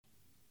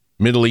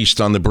Middle East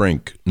on the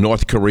brink.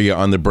 North Korea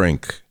on the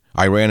brink.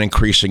 Iran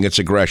increasing its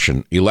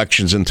aggression,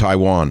 elections in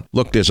Taiwan.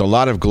 Look, there's a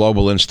lot of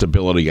global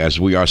instability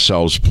as we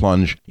ourselves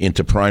plunge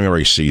into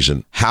primary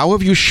season. How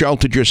have you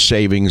sheltered your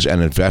savings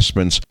and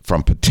investments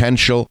from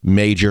potential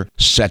major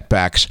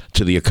setbacks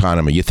to the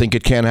economy? You think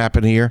it can't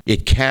happen here?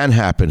 It can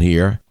happen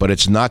here, but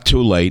it's not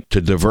too late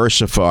to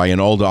diversify an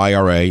old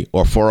IRA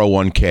or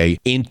 401k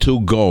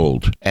into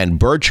gold. And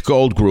Birch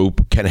Gold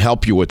Group can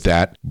help you with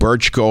that.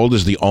 Birch Gold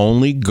is the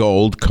only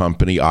gold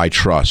company I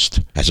trust.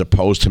 As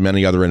opposed to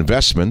many other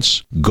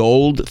investments,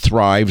 gold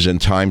thrives in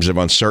times of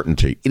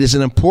uncertainty. It is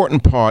an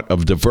important part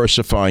of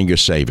diversifying your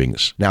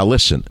savings. Now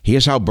listen,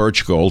 here's how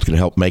Birch Gold can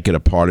help make it a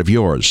part of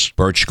yours.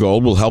 Birch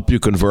Gold will help you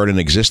convert an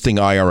existing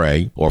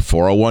IRA or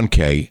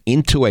 401k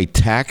into a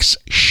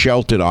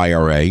tax-sheltered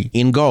IRA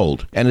in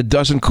gold. And it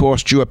doesn't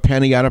cost you a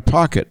penny out of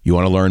pocket. You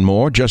want to learn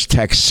more? Just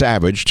text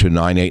SAVAGE to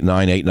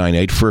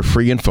 989898 for a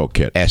free info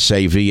kit.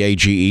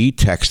 SAVAGE,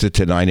 text it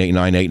to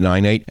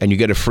 989898 and you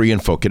get a free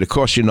info kit. It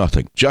costs you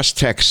nothing. Just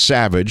text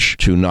SAVAGE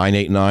to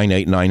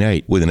 989898.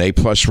 With an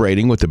A-plus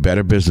rating with the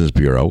Better Business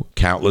Bureau,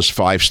 countless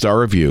 5-star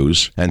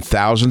reviews, and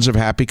thousands of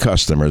happy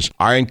customers,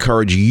 I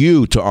encourage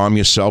you to arm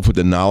yourself with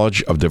the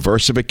knowledge of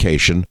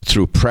diversification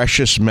through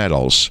precious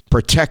metals.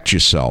 Protect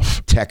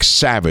yourself. Text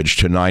SAVAGE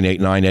to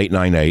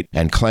 989898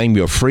 and claim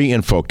your free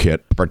info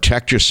kit.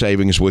 Protect your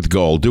savings with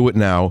gold. Do it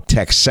now.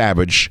 Text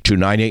SAVAGE to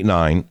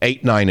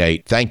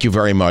 989898. Thank you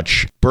very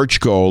much. Birch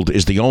Gold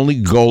is the only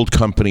gold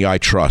company I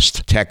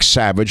trust. Text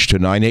SAVAGE to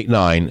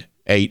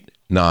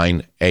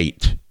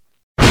 989898.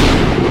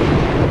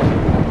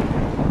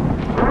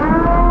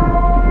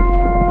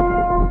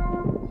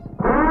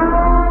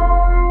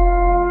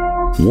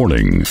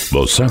 Warning,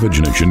 the Savage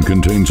Nation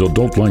contains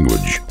adult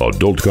language,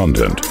 adult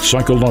content,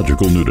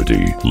 psychological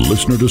nudity.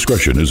 Listener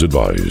discretion is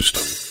advised.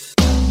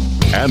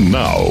 And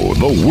now,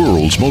 the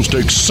world's most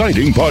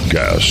exciting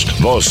podcast,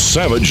 The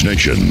Savage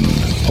Nation,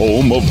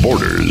 home of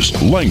borders,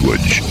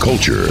 language,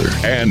 culture.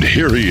 And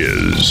here he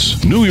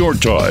is, New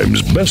York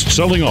Times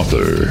best-selling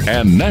author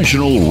and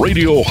National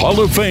Radio Hall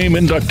of Fame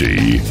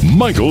inductee,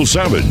 Michael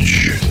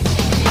Savage.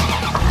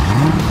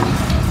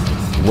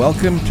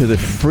 Welcome to the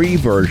free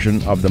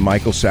version of the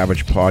Michael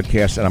Savage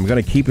podcast, and I'm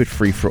going to keep it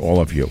free for all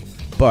of you.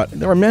 But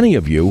there are many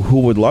of you who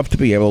would love to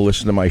be able to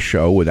listen to my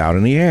show without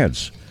any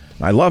ads.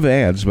 I love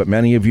ads, but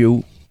many of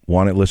you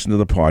want to listen to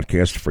the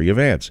podcast free of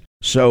ads.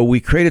 So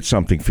we created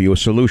something for you, a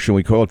solution.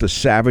 We call it the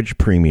Savage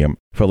Premium.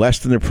 For less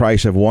than the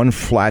price of one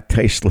flat,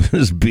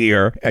 tasteless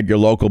beer at your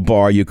local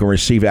bar, you can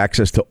receive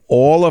access to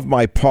all of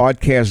my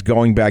podcasts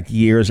going back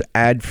years,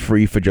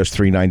 ad-free for just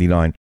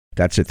 $3.99.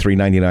 That's it,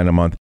 $3.99 a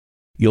month.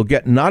 You'll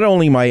get not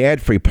only my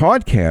ad-free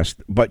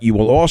podcast, but you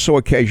will also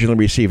occasionally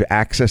receive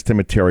access to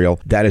material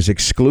that is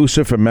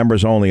exclusive for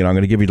members only, and I'm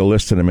going to give you the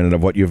list in a minute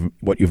of what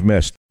you've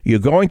missed. You're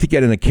going to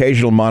get an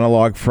occasional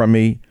monologue from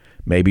me,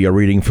 maybe a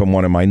reading from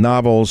one of my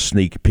novels,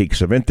 sneak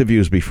peeks of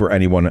interviews before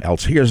anyone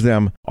else hears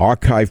them,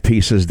 archive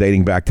pieces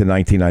dating back to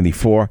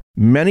 1994.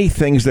 Many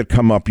things that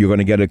come up, you're going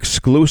to get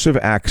exclusive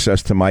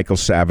access to Michael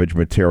Savage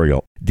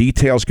material.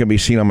 Details can be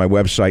seen on my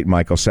website,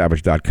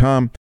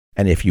 michaelsavage.com,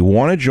 and if you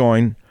want to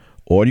join,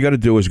 all you got to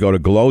do is go to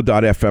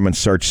glow.fm and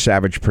search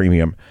Savage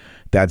Premium.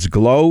 That's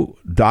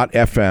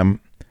glow.fm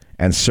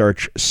and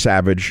search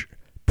Savage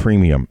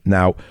Premium.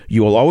 Now,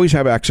 you will always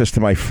have access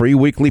to my free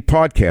weekly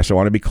podcast. I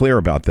want to be clear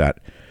about that.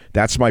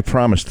 That's my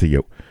promise to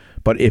you.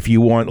 But if you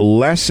want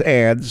less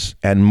ads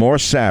and more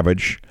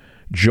Savage,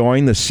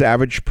 join the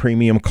Savage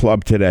Premium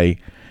Club today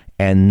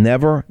and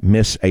never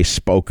miss a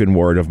spoken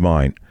word of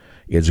mine.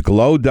 It's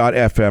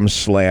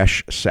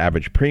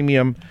glow.fm/Savage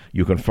Premium.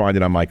 You can find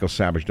it on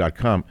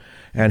michaelsavage.com.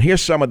 And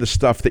here's some of the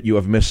stuff that you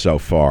have missed so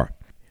far.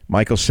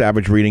 Michael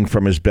Savage reading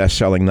from his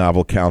best-selling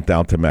novel,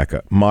 Countdown to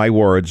Mecca. My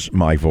words,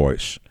 my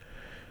voice.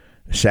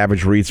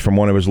 Savage reads from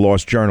one of his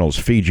lost journals,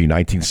 Fiji,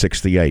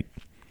 1968.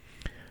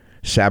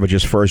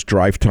 Savage's first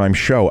drive time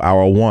show,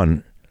 Hour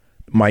One.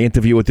 My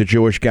interview with the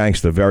Jewish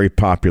gangster, very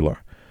popular.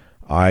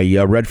 I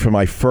read from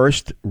my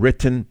first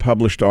written,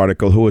 published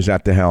article, Who is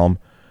at the Helm,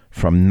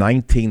 from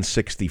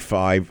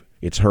 1965.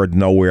 It's heard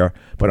nowhere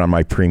but on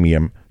my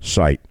premium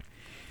site.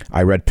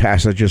 I read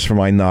passages from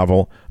my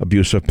novel,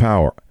 Abuse of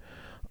Power.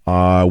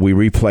 We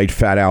replayed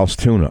Fat Al's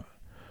Tuna.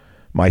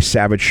 My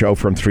Savage show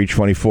from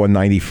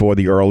 3/24/94,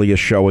 the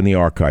earliest show in the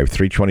archive,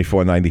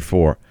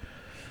 3/24/94.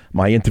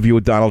 My interview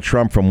with Donald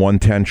Trump from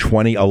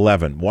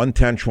 1/10/2011.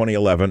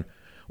 1/10/2011,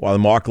 while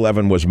Mark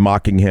Levin was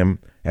mocking him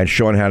and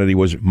Sean Hannity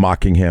was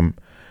mocking him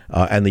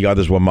and the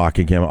others were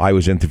mocking him, I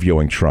was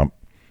interviewing Trump.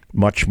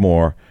 Much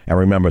more. And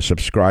remember,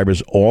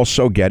 subscribers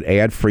also get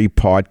ad-free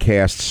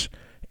podcasts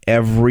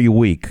every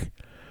week.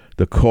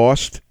 The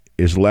cost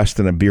is less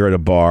than a beer at a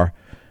bar,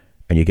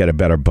 and you get a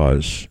better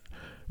buzz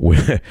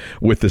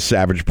with the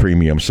Savage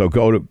Premium. So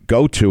go to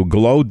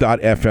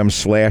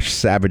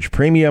glow.fm/Savage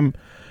Premium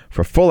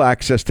for full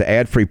access to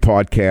ad-free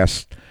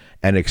podcasts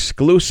and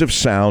exclusive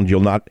sound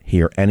you'll not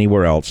hear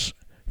anywhere else.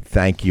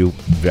 Thank you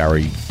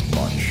very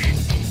much.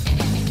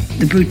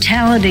 The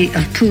brutality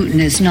of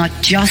Putin is not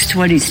just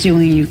what he's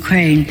doing in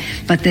Ukraine,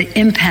 but the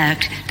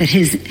impact that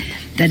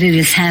it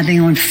is having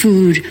on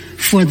food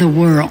for the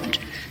world.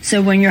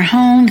 So when you're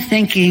home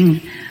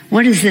thinking,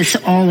 what is this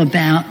all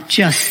about?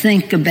 Just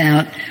think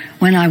about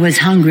when I was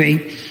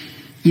hungry,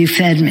 you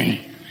fed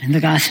me, in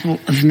the Gospel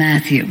of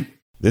Matthew.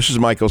 This is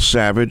Michael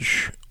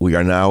Savage. We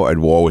are now at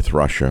war with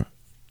Russia,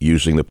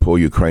 using the poor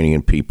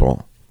Ukrainian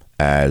people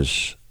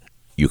as,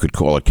 you could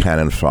call it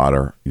cannon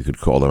fodder, you could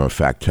call them a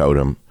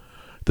factotum.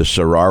 The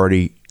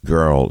sorority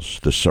girls,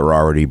 the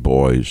sorority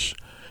boys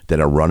that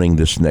are running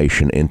this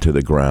nation into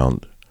the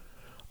ground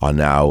are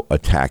now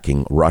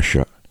attacking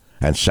Russia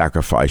and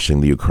sacrificing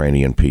the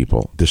Ukrainian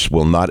people. This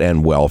will not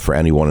end well for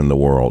anyone in the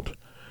world.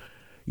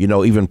 You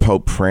know, even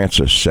Pope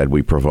Francis said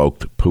we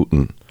provoked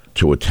Putin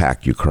to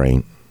attack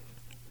Ukraine.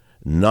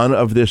 None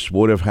of this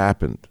would have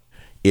happened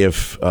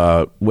if,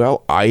 I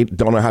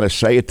don't know how to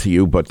say it to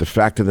you, but the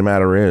fact of the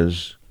matter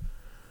is,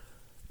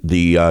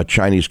 the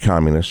Chinese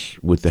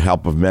communists, with the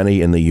help of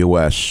many in the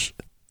U.S.,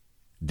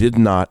 did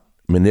not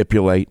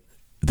manipulate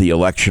the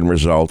election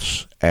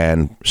results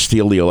and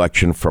steal the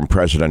election from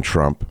President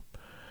Trump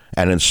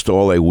and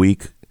install a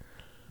weak,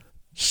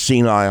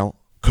 senile,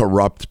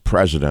 corrupt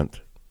president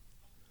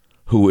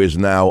who is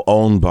now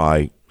owned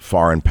by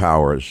foreign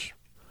powers,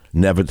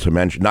 not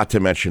to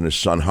mention his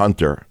son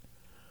Hunter,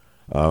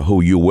 who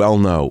you well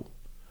know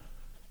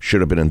should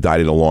have been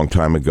indicted a long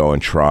time ago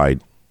and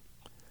tried.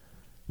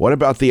 What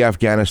about the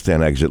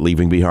Afghanistan exit,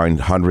 leaving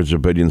behind hundreds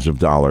of billions of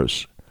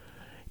dollars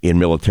in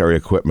military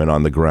equipment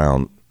on the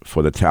ground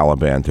for the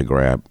Taliban to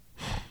grab?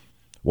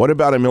 What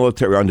about a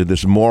military under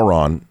this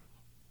moron,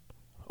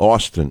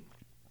 Austin,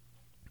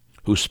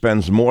 who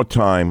spends more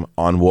time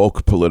on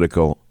woke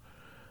political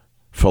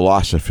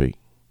philosophy,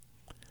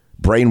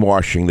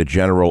 brainwashing the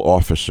general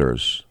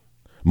officers,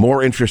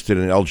 more interested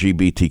in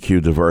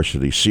LGBTQ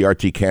diversity,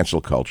 CRT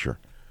cancel culture,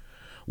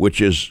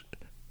 which is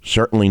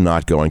certainly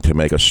not going to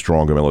make us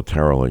stronger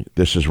militarily.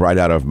 This is right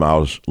out of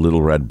Mao's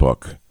Little Red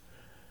Book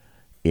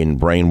in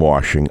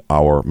brainwashing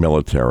our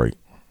military,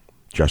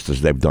 just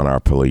as they've done our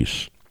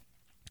police.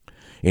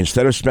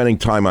 Instead of spending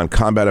time on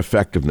combat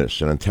effectiveness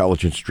and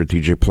intelligent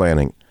strategic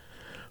planning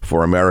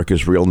for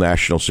America's real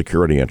national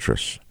security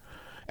interests,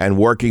 and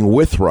working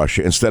with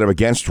Russia instead of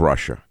against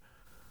Russia,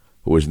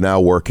 who is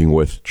now working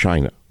with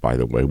China, by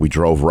the way. We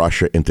drove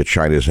Russia into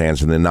China's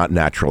hands, and they're not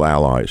natural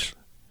allies.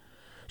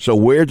 So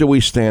where do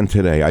we stand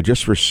today? I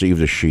just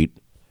received a sheet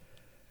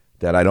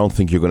that I don't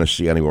think you're going to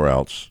see anywhere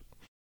else.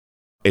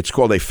 It's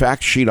called a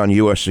fact sheet on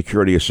U.S.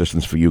 security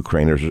assistance for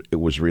Ukraine. It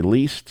was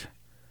released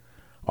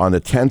on the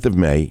 10th of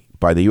May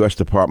by the U.S.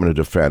 Department of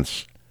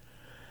Defense,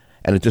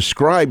 and it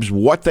describes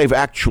what they've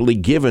actually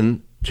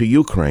given to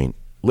Ukraine.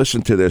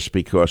 Listen to this,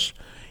 because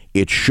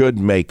it should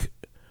make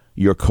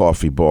your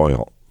coffee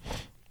boil.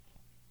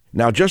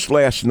 Now, just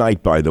last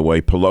night, by the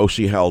way,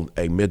 Pelosi held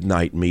a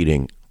midnight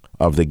meeting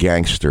of the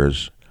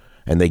gangsters,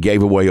 and they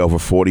gave away over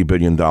 $40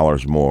 billion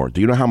more. Do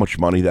you know how much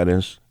money that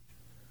is?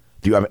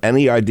 Do you have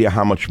any idea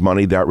how much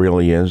money that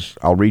really is?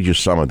 I'll read you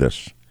some of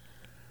this.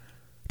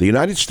 The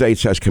United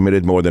States has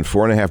committed more than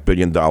 $4.5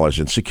 billion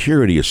in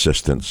security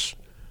assistance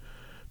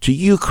to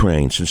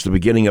Ukraine since the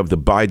beginning of the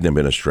Biden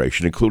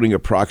administration, including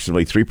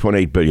approximately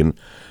 $3.8 billion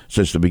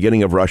since the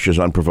beginning of Russia's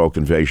unprovoked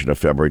invasion of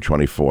February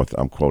 24th.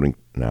 I'm quoting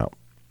now.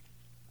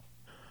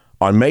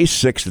 On May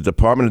 6th, the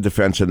Department of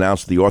Defense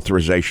announced the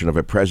authorization of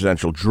a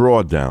presidential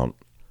drawdown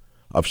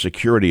of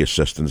security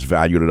assistance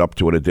valued at up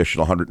to an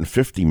additional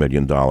 $150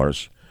 million,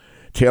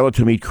 tailored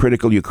to meet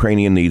critical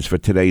Ukrainian needs for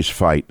today's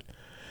fight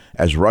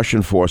as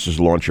Russian forces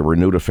launch a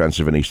renewed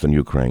offensive in eastern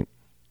Ukraine.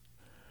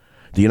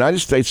 The United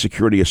States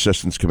security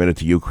assistance committed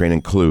to Ukraine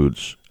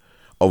includes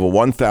over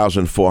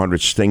 1,400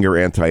 Stinger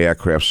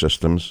anti-aircraft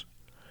systems,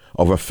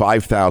 over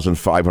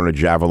 5,500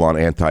 Javelin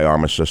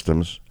anti-armor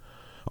systems,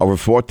 over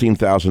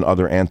 14,000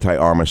 other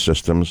anti-armor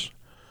systems,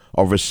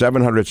 over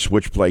 700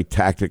 Switchblade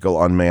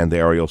tactical unmanned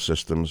aerial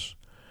systems,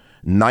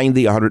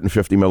 90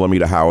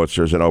 150-millimeter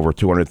howitzers, and over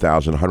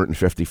 200,000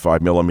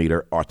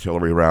 155-millimeter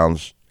artillery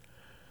rounds,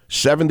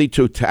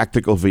 72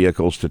 tactical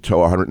vehicles to tow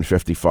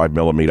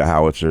 155-millimeter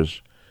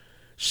howitzers,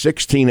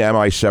 16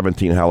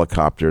 Mi-17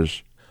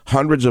 helicopters,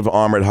 hundreds of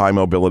armored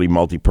high-mobility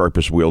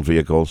multi-purpose wheeled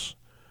vehicles,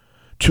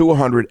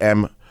 200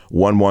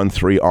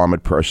 M113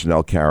 armored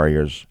personnel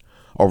carriers,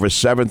 over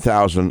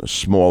 7,000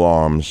 small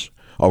arms,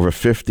 over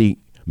 50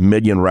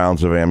 million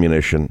rounds of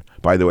ammunition.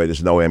 By the way,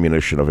 there's no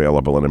ammunition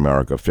available in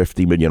America.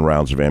 50 million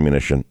rounds of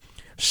ammunition.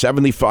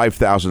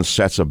 75,000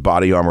 sets of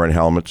body armor and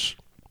helmets.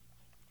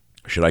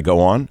 Should I go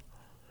on?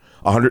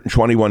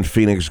 121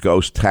 Phoenix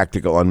Ghost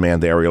tactical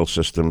unmanned aerial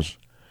systems.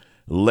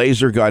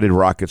 Laser-guided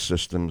rocket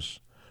systems.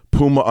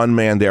 Puma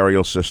unmanned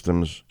aerial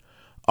systems.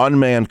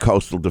 Unmanned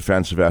coastal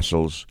defense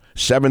vessels.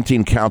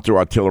 17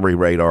 counter-artillery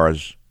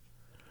radars.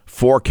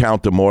 4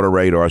 counter-mortar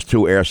radars.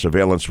 2 air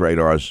surveillance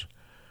radars.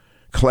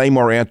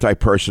 Claymore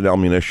anti-personnel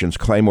munitions,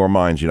 Claymore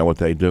mines, you know what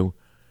they do?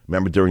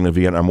 Remember during the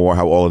Vietnam War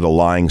how all of the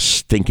lying,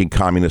 stinking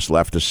communist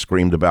leftists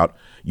screamed about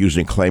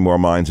using Claymore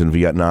mines in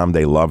Vietnam?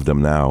 They love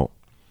them now.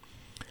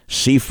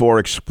 C4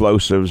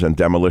 explosives and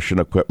demolition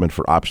equipment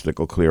for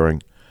obstacle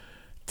clearing,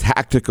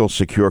 tactical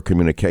secure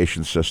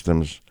communication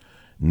systems,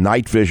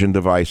 night vision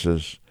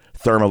devices,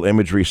 thermal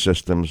imagery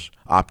systems,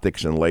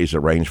 optics and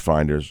laser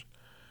rangefinders,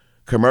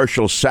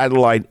 commercial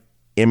satellite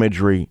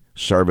imagery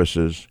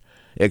services,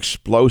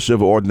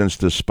 explosive ordnance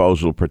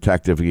disposal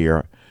protective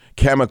gear,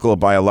 chemical,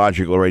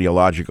 biological,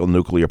 radiological,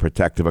 nuclear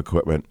protective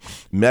equipment,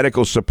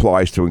 medical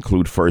supplies to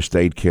include first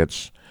aid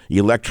kits,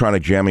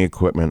 electronic jamming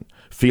equipment,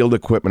 field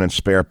equipment and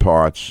spare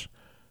parts.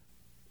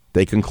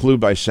 They conclude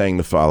by saying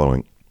the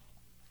following.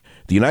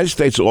 The United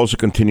States also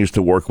continues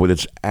to work with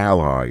its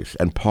allies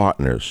and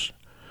partners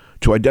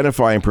to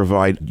identify and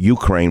provide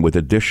Ukraine with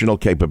additional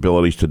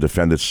capabilities to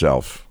defend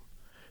itself.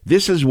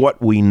 This is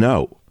what we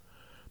know.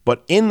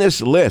 But in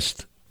this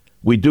list,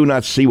 we do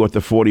not see what the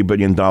 $40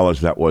 billion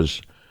that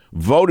was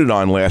voted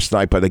on last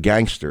night by the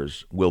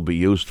gangsters will be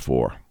used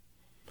for.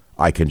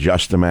 I can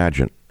just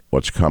imagine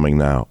what's coming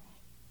now.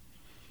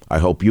 I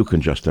hope you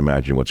can just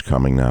imagine what's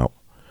coming now.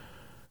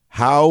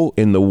 How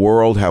in the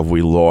world have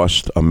we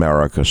lost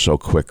America so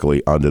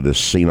quickly under this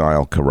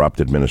senile, corrupt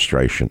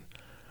administration?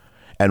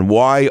 And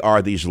why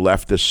are these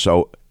leftists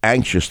so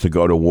anxious to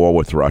go to war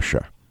with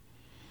Russia?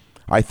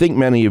 I think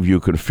many of you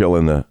can fill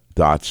in the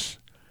dots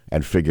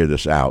and figure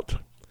this out.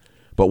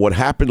 But what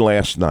happened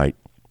last night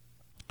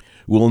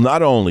will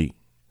not only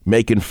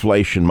make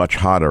inflation much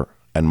hotter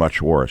and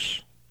much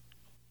worse,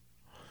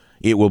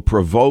 it will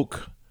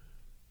provoke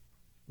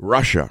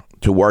Russia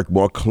to work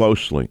more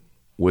closely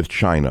with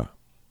China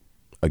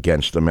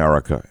against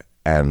America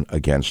and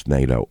against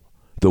NATO.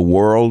 The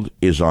world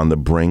is on the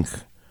brink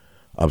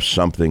of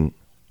something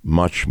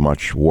much,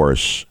 much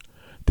worse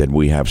than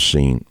we have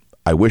seen.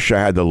 I wish I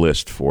had the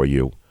list for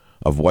you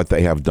of what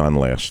they have done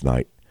last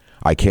night.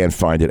 I can't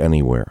find it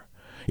anywhere.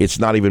 It's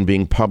not even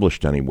being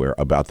published anywhere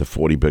about the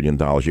 $40 billion.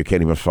 You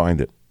can't even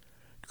find it.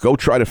 Go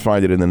try to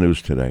find it in the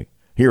news today.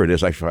 Here it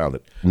is. I found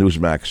it.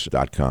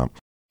 Newsmax.com.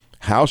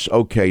 House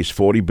okays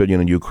 $40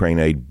 billion in Ukraine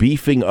aid,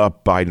 beefing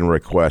up Biden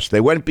request.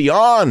 They went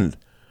beyond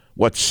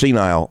what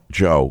senile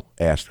Joe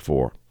asked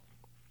for.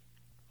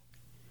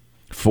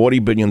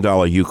 $40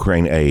 billion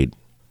Ukraine aid,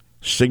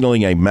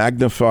 signaling a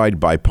magnified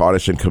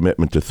bipartisan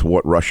commitment to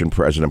thwart Russian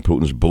President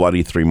Putin's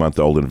bloody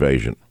 3-month-old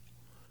invasion.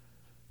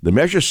 The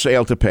measure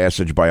sailed to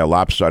passage by a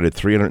lopsided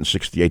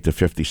 368 to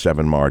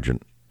 57 margin,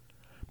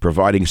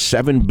 providing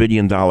 $7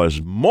 billion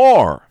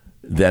more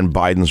than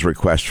Biden's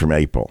request from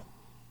April.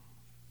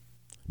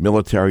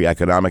 Military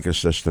economic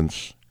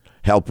assistance,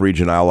 help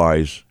region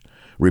allies,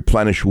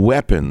 replenish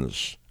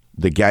weapons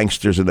the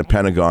gangsters in the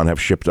Pentagon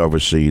have shipped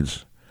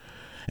overseas,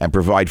 and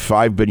provide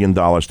 $5 billion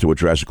to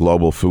address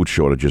global food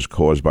shortages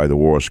caused by the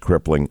war's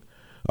crippling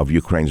of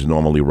Ukraine's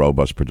normally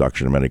robust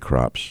production of many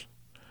crops.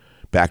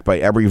 Backed by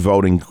every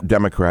voting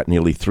Democrat,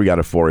 nearly 3 out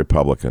of 4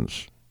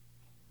 Republicans.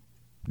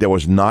 There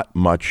was not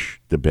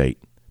much debate,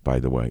 by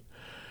the way.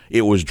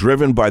 It was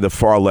driven by the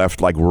far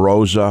left like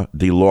Rosa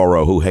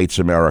DeLauro, who hates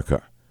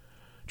America,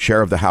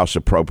 chair of the House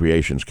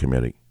Appropriations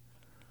Committee.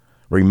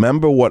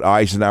 Remember what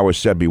Eisenhower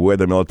said, beware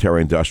the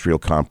military-industrial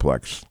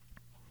complex.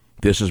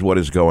 This is what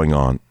is going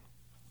on.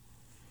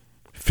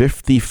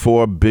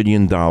 $54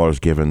 billion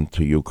given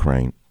to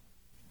Ukraine.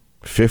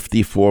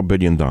 $54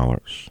 billion.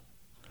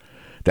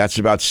 That's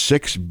about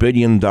 $6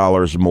 billion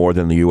more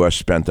than the U.S.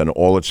 spent on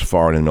all its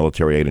foreign and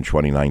military aid in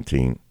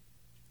 2019.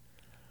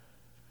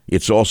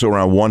 It's also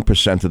around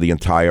 1% of the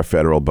entire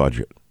federal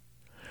budget.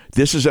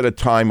 This is at a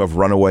time of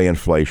runaway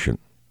inflation.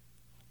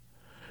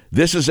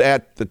 This is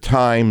at the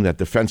time that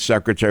Defense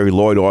Secretary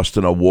Lloyd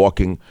Austin, a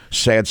walking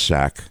sad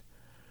sack,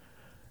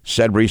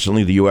 said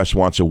recently the U.S.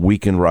 wants to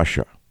weaken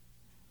Russia.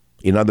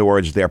 In other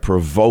words, they're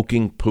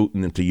provoking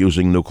Putin into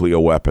using nuclear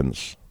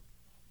weapons.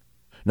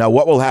 Now,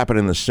 what will happen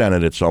in the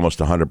Senate, it's almost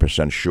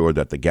 100% sure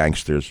that the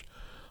gangsters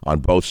on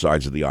both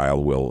sides of the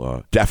aisle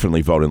will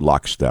definitely vote in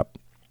lockstep.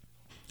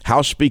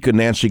 House Speaker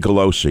Nancy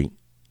Pelosi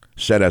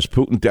said as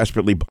Putin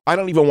desperately... I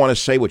don't even want to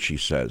say what she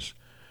says.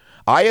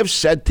 I have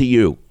said to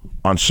you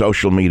on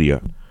social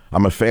media,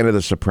 I'm a fan of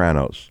The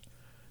Sopranos,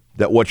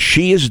 that what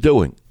she is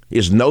doing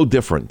is no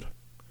different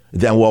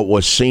than what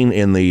was seen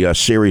in the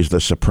series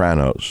The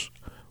Sopranos,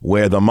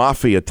 where the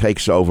mafia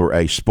takes over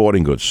a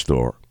sporting goods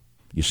store.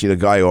 You see the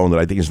guy who owned it,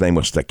 I think his name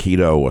was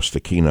Stecchino.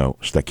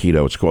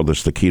 It's called the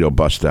Stecchino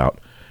Bust Out.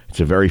 It's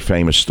a very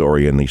famous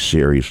story in the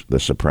series The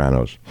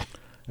Sopranos.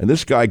 And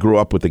this guy grew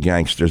up with the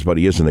gangsters, but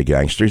he isn't a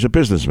gangster. He's a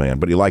businessman,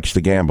 but he likes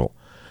to gamble.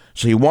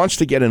 So he wants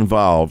to get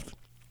involved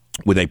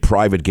with a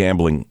private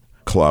gambling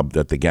club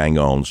that the gang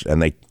owns.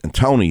 And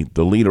Tony,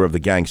 the leader of the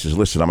gang, says,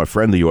 listen, I'm a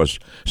friend of yours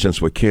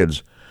since we're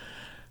kids.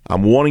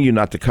 I'm warning you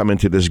not to come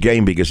into this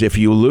game because if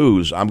you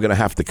lose, I'm going to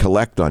have to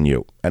collect on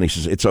you. And he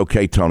says, it's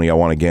okay, Tony, I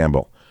want to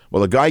gamble.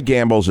 Well, the guy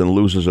gambles and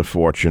loses a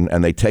fortune,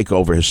 and they take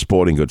over his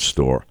sporting goods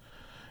store.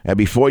 And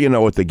before you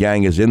know it, the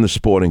gang is in the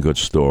sporting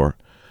goods store,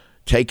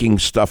 taking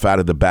stuff out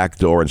of the back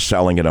door and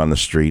selling it on the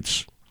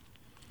streets.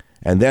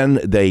 And then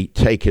they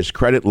take his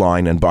credit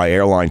line and buy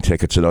airline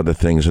tickets and other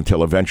things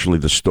until eventually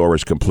the store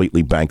is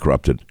completely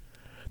bankrupted.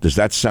 Does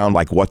that sound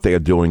like what they are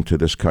doing to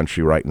this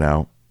country right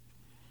now?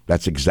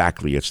 That's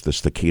exactly, it's the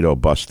Staccato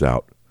bust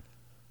out.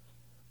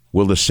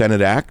 Will the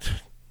Senate act?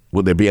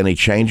 Will there be any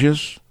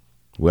changes?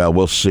 Well,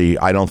 we'll see.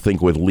 I don't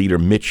think with leader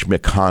Mitch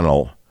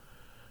McConnell,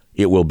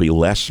 it will be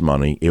less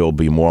money. It will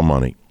be more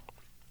money.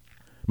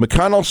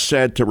 McConnell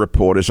said to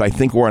reporters, I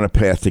think we're on a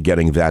path to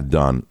getting that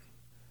done.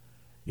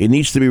 It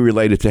needs to be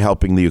related to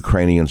helping the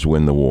Ukrainians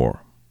win the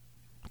war.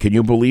 Can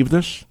you believe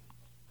this?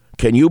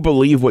 Can you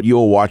believe what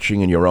you're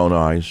watching in your own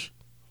eyes?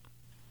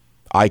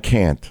 I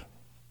can't.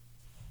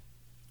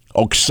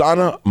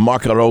 Oksana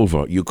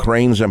Markarova,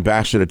 Ukraine's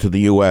ambassador to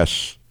the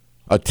U.S.,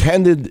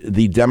 attended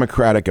the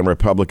Democratic and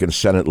Republican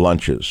Senate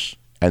lunches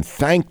and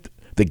thanked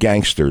the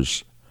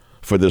gangsters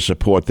for the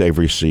support they've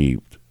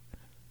received.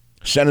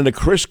 Senator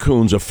Chris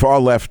Coons, a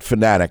far-left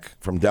fanatic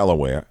from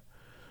Delaware,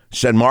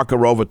 said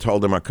Markarova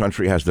told him our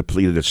country has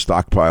depleted its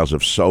stockpiles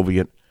of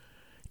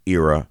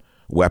Soviet-era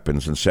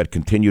weapons and said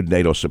continued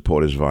NATO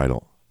support is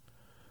vital.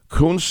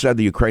 Coons said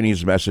the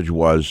Ukrainians' message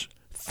was,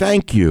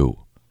 thank you.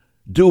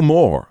 Do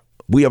more.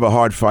 We have a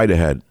hard fight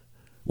ahead.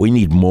 We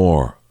need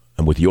more.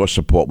 And with your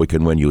support, we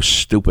can win, you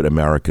stupid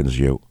Americans,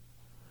 you.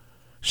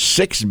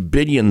 $6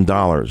 billion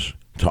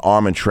to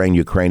arm and train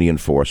Ukrainian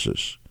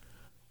forces.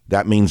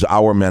 That means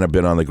our men have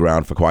been on the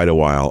ground for quite a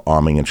while,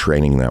 arming and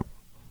training them.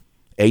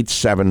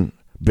 $8.7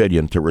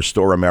 billion to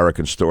restore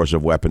American stores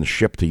of weapons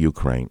shipped to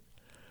Ukraine.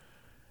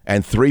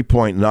 And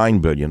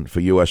 $3.9 billion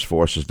for U.S.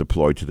 forces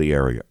deployed to the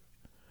area.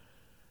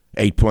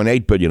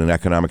 $8.8 billion in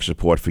economic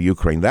support for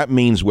Ukraine. That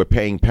means we're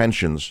paying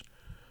pensions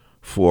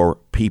for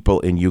people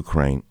in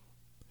Ukraine.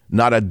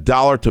 Not a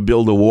dollar to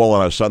build a wall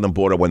on our southern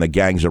border when the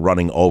gangs are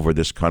running over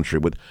this country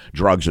with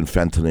drugs and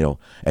fentanyl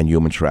and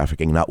human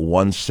trafficking. Not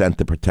 1 cent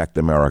to protect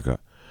America,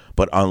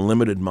 but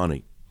unlimited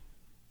money.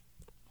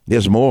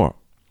 There's more.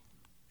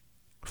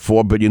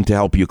 $4 billion to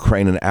help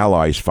Ukraine and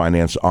allies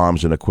finance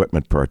arms and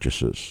equipment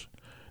purchases.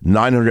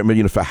 $900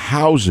 million for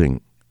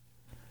housing,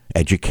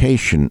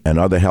 education, and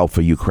other help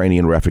for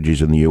Ukrainian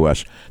refugees in the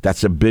U.S.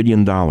 That's $1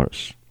 billion.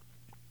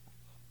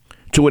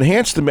 To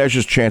enhance the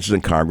measure's chances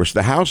in Congress,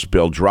 the House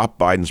bill dropped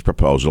Biden's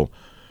proposal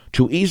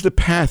to ease the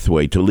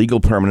pathway to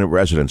legal permanent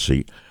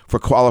residency for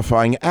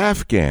qualifying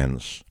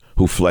Afghans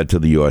who fled to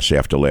the U.S.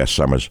 after last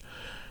summer's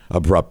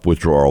abrupt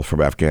withdrawal from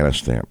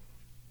Afghanistan.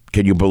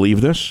 Can you believe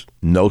this?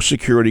 No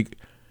security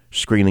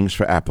screenings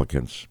for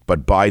applicants,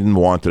 but Biden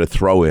wanted to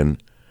throw in,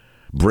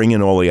 bring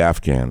in all the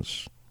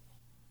Afghans.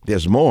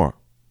 There's more.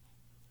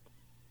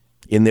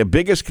 In their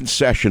biggest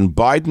concession,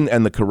 Biden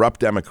and the corrupt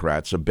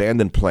Democrats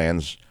abandoned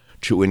plans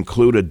to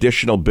include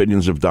additional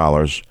billions of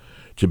dollars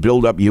to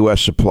build up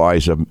U.S.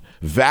 supplies of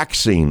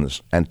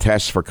vaccines and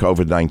tests for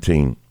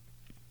COVID-19.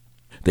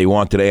 They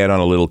wanted to add on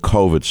a little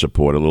COVID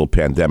support, a little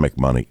pandemic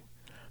money,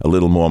 a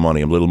little more money,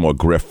 a little more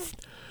grift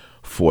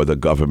for the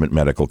government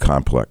medical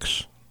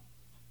complex.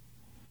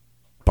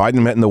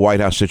 Biden met in the White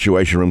House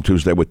Situation Room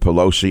Tuesday with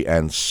Pelosi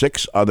and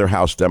 6 other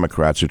House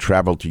Democrats who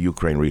traveled to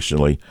Ukraine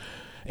recently.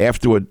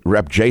 Afterward,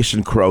 Rep.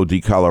 Jason Crow,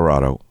 D.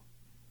 Colorado,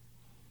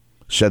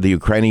 said the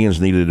Ukrainians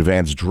needed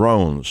advanced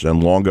drones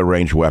and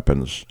longer-range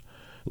weapons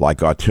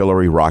like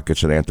artillery,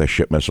 rockets, and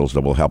anti-ship missiles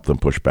that will help them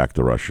push back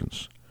the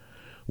Russians.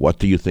 What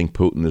do you think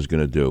Putin is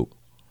going to do?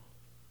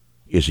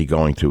 Is he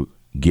going to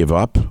give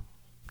up?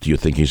 Do you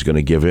think he's going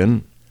to give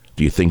in?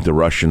 Do you think the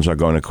Russians are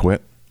going to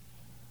quit?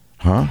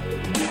 Huh?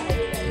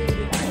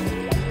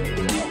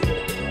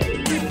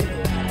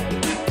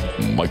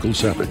 Michael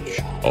Savage,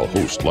 a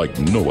host like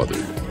no other.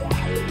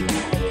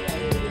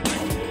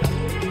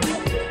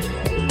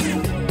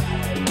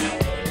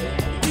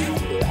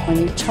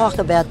 When you talk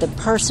about the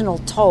personal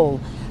toll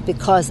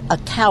because a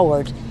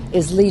coward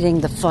is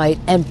leading the fight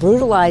and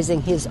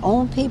brutalizing his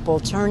own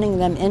people, turning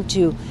them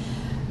into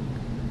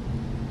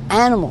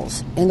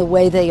animals in the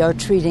way they are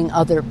treating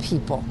other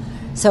people.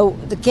 So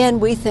again,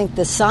 we think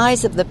the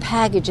size of the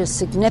package is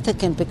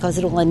significant because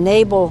it will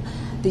enable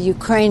the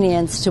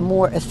Ukrainians to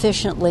more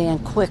efficiently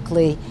and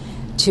quickly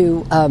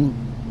to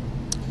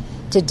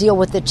deal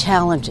with the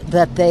challenge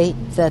that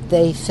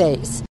they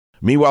face.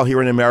 Meanwhile,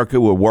 here in America,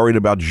 we're worried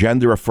about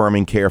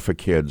gender-affirming care for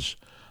kids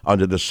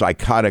under the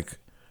psychotic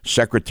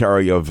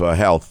Secretary of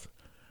Health,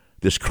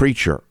 this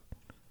creature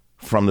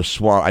from the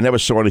swamp. I never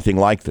saw anything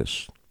like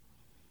this.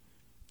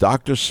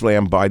 Doctors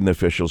slam Biden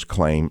officials'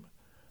 claim,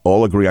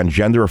 all agree on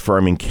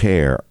gender-affirming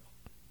care.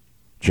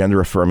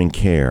 Gender-affirming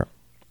care.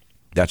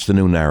 That's the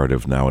new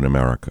narrative now in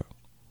America.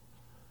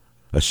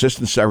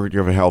 Assistant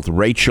Secretary of Health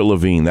Rachel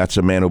Levine, that's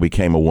a man who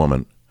became a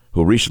woman,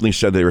 who recently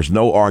said there is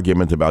no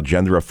argument about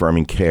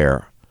gender-affirming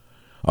care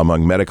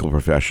among medical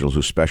professionals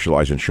who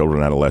specialize in children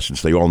and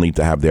adolescents. They all need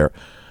to have their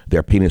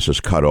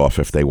penises cut off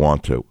if they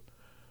want to.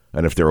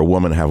 And if they're a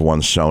woman, have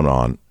one sewn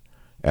on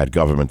at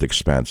government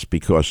expense,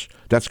 because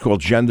that's called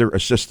gender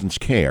assistance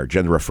care,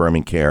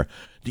 gender-affirming care.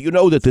 Do you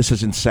know that this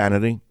is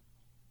insanity?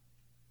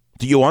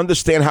 Do you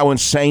understand how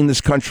insane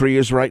this country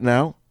is right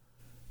now?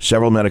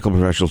 Several medical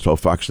professionals told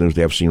Fox News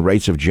they have seen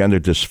rates of gender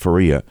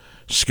dysphoria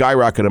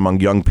skyrocket among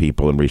young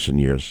people in recent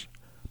years,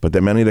 but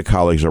that many of the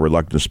colleagues are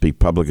reluctant to speak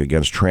public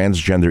against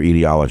transgender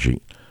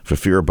ideology for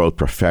fear of both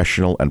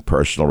professional and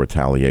personal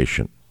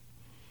retaliation.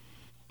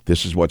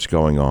 This is what's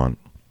going on.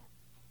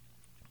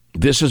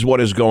 This is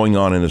what is going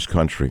on in this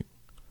country.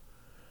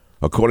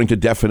 According to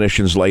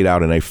definitions laid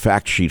out in a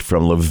fact sheet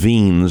from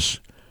Levine's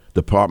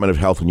Department of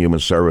Health and Human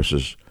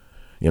Services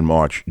in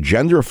March,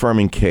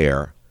 gender-affirming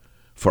care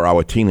for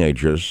our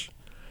teenagers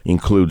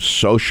includes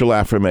social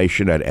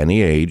affirmation at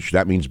any age.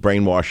 That means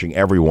brainwashing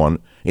everyone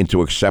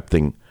into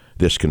accepting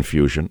this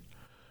confusion.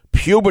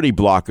 Puberty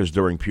blockers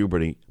during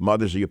puberty.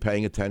 Mothers, are you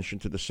paying attention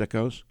to the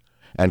sickos?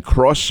 And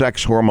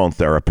cross-sex hormone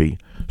therapy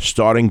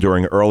starting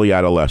during early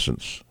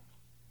adolescence.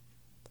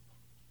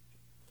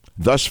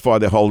 Thus far,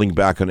 they're holding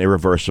back on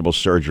irreversible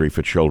surgery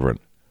for children.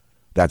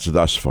 That's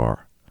thus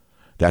far.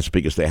 That's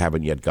because they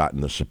haven't yet gotten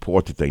the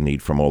support that they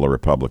need from all the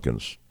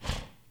Republicans.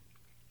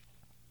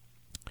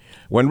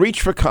 When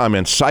reached for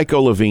comment,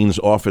 Psycho Levine's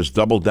office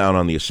doubled down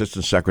on the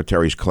Assistant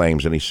Secretary's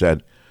claims, and he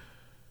said,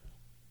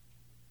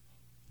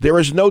 there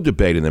is no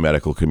debate in the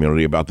medical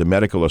community about the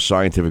medical or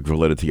scientific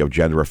validity of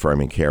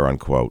gender-affirming care,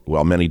 unquote,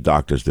 while many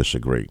doctors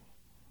disagree.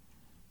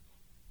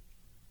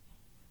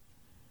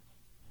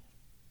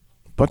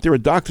 But there are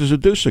doctors who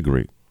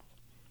disagree.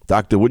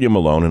 Dr. William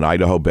Malone, an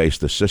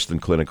Idaho-based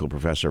assistant clinical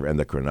professor of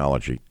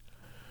endocrinology,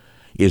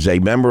 is a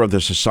member of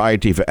the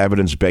Society for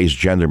Evidence-Based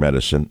Gender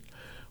Medicine,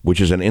 which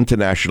is an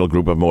international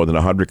group of more than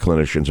 100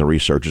 clinicians and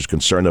researchers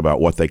concerned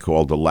about what they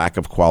call the lack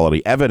of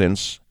quality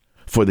evidence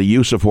for the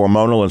use of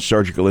hormonal and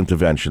surgical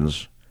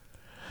interventions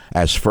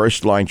as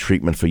first-line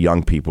treatment for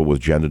young people with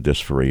gender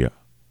dysphoria.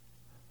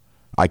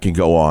 I can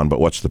go on, but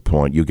what's the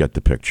point? You get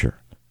the picture.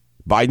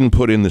 Biden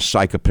put in the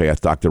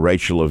psychopath, Dr.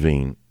 Rachel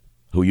Levine,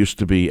 who used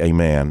to be a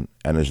man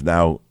and is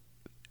now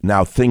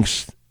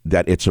thinks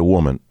that it's a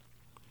woman.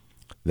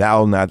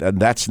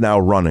 That's now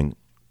running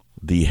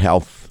the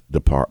health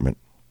department.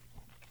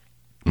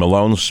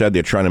 Malone said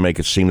they're trying to make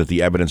it seem that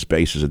the evidence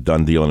base is a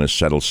done deal and is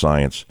settled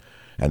science,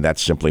 and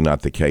that's simply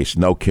not the case.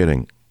 No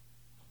kidding.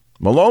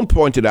 Malone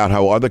pointed out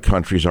how other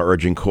countries are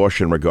urging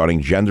caution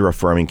regarding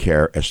gender-affirming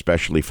care,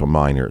 especially for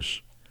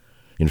minors.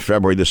 In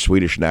February, the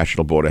Swedish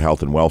National Board of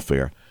Health and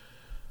Welfare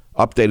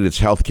updated its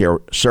healthcare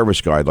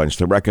service guidelines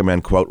to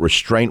recommend, quote,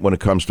 restraint when it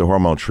comes to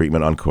hormone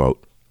treatment,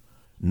 unquote,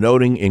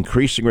 noting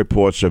increasing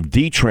reports of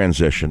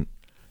detransition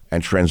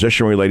and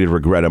transition-related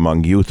regret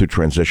among youth who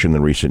transitioned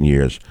in recent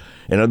years.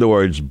 In other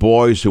words,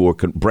 boys who were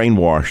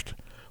brainwashed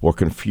or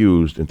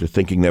confused into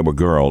thinking they were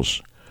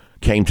girls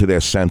came to their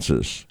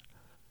senses,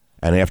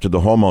 and after the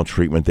hormone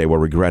treatment, they were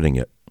regretting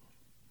it.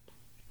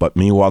 But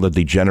meanwhile, the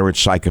degenerate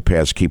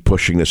psychopaths keep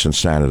pushing this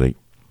insanity.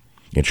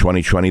 In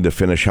 2020, the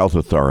Finnish Health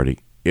Authority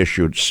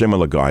issued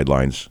similar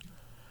guidelines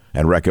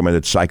and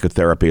recommended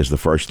psychotherapy as the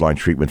first-line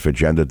treatment for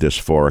gender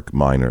dysphoric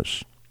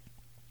minors.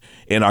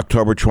 In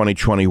October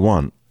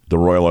 2021, the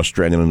Royal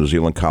Australian and New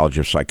Zealand College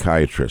of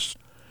Psychiatrists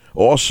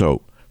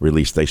also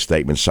released a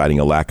statement citing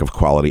a lack of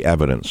quality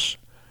evidence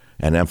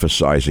and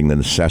emphasizing the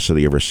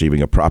necessity of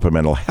receiving a proper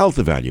mental health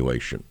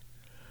evaluation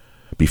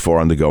before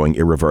undergoing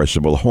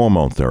irreversible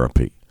hormone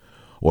therapy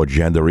or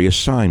gender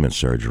reassignment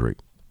surgery.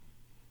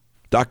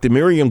 Dr.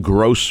 Miriam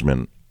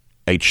Grossman,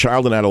 a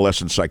child and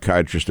adolescent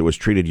psychiatrist who has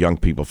treated young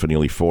people for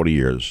nearly 40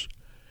 years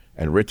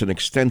and written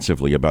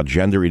extensively about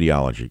gender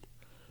ideology,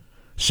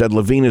 said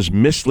Levine is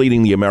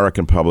misleading the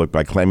American public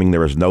by claiming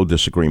there is no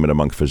disagreement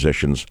among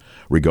physicians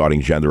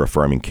regarding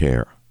gender-affirming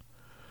care.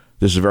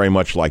 This is very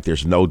much like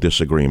there's no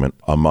disagreement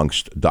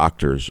amongst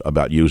doctors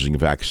about using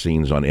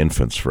vaccines on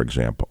infants, for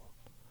example.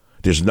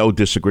 There's no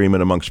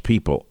disagreement amongst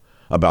people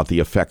about the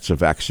effects of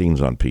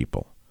vaccines on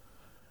people.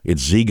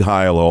 It's Sieg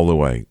Heil all the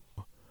way.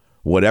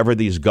 Whatever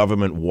these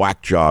government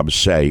whack jobs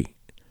say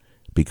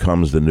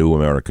becomes the new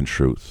American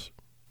truth.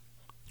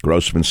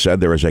 Grossman said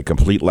there is a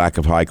complete lack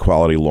of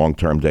high-quality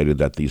long-term data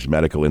that these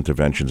medical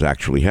interventions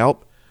actually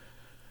help,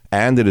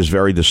 and it is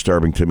very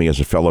disturbing to me as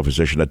a fellow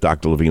physician that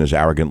Dr. Levine is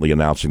arrogantly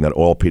announcing that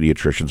all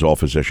pediatricians, all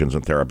physicians,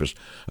 and therapists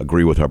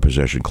agree with her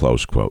position,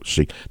 close quote.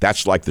 See,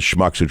 that's like the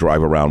schmucks who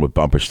drive around with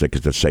bumper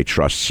stickers that say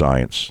trust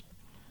science.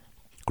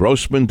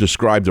 Grossman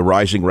described the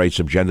rising rates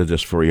of gender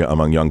dysphoria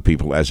among young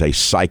people as a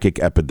psychic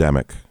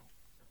epidemic.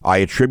 I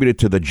attribute it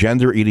to the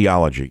gender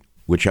ideology,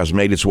 which has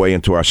made its way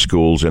into our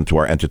schools, into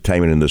our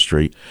entertainment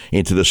industry,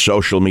 into the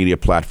social media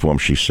platform,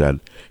 she said.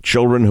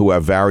 Children who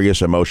have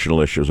various emotional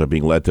issues are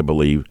being led to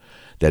believe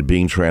that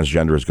being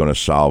transgender is going to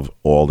solve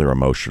all their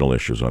emotional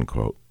issues,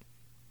 unquote.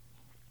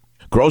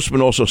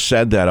 Grossman also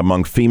said that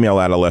among female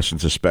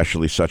adolescents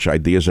especially, such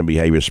ideas and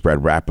behaviors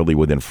spread rapidly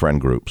within friend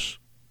groups.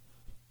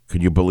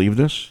 Can you believe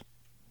this?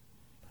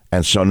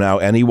 And so now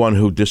anyone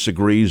who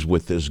disagrees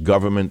with this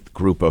government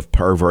group of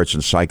perverts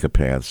and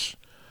psychopaths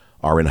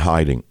are in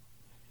hiding.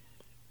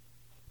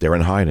 They're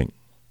in hiding.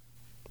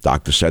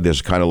 Doctor said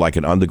there's kind of like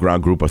an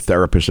underground group of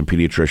therapists and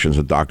pediatricians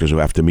and doctors who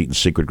have to meet in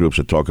secret groups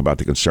and talk about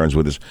the concerns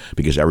with this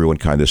because everyone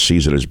kind of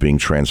sees it as being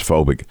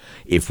transphobic.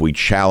 If we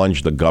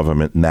challenge the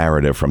government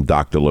narrative from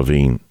Dr.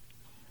 Levine,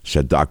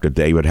 said Dr.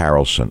 David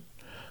Harrelson,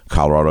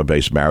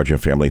 Colorado-based marriage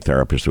and family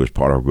therapist who is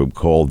part of a group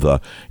called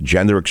the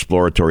Gender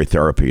Exploratory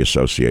Therapy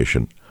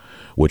Association,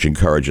 which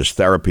encourages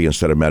therapy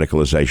instead of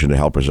medicalization to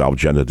help resolve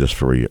gender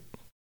dysphoria.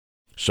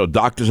 So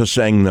doctors are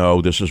saying,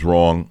 no, this is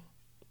wrong.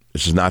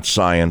 This is not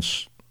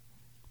science,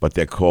 but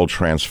they're called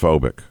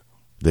transphobic.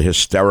 The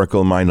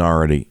hysterical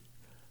minority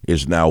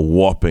is now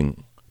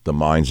warping the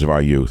minds of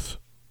our youth.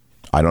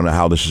 I don't know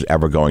how this is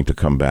ever going to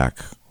come back.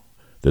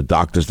 The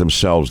doctors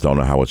themselves don't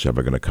know how it's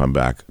ever going to come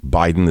back.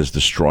 Biden is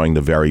destroying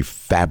the very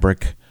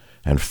fabric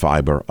and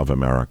fiber of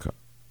America.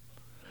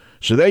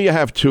 So there you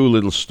have two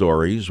little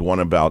stories, one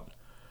about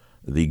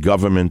the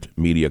government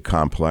media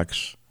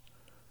complex.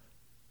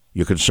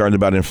 You're concerned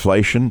about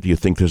inflation? Do you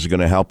think this is going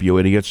to help you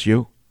idiots,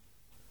 you?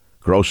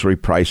 Grocery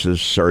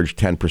prices surged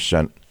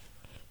 10%,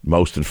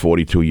 most in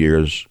 42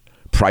 years.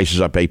 Prices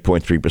up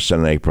 8.3%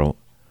 in April.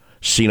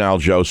 Senile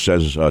Joe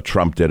says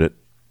Trump did it.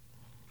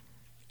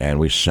 And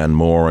we send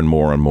more and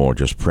more and more,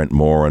 just print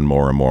more and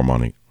more and more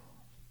money.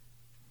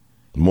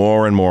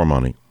 More and more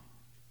money.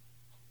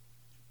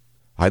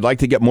 I'd like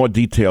to get more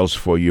details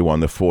for you on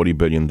the $40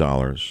 billion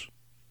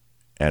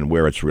and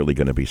where it's really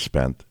going to be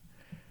spent.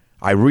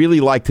 I really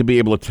like to be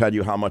able to tell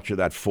you how much of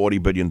that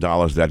 $40 billion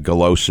that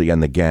Pelosi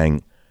and the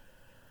gang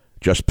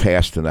just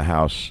passed in the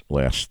House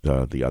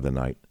the other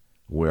night,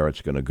 where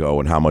it's going to go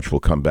and how much will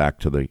come back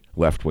to the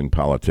left-wing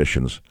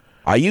politicians.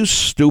 Are you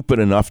stupid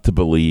enough to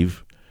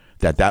believe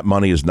that that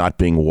money is not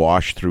being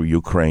washed through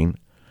Ukraine,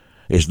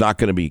 is not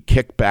going to be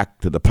kicked back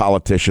to the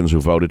politicians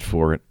who voted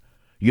for it?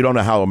 You don't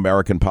know how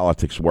American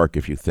politics work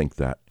if you think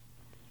that.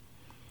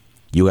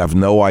 You have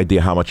no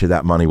idea how much of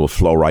that money will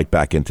flow right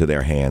back into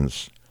their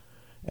hands,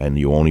 and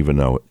you won't even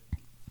know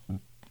it.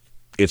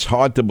 It's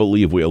hard to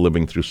believe we are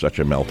living through such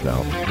a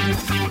meltdown.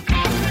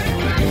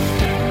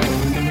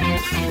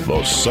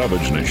 The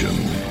Savage Nation.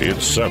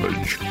 It's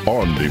Savage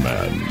on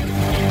Demand.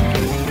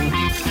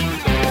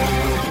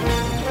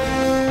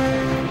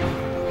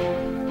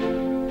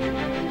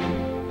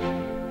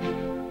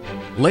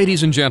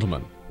 Ladies and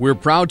gentlemen, we're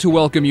proud to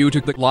welcome you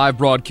to the live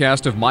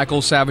broadcast of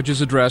Michael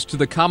Savage's address to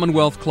the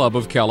Commonwealth Club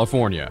of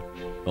California,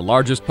 the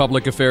largest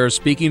public affairs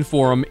speaking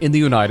forum in the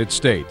United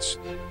States.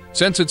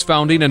 Since its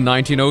founding in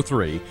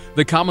 1903,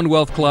 the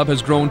Commonwealth Club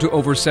has grown to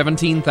over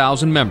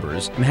 17,000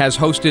 members and has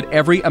hosted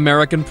every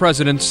American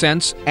president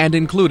since and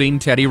including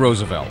Teddy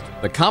Roosevelt.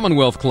 The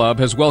Commonwealth Club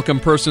has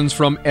welcomed persons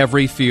from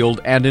every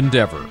field and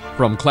endeavor,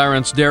 from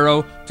Clarence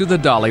Darrow to the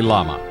Dalai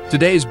Lama.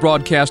 Today's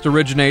broadcast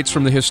originates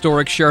from the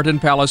historic Sheraton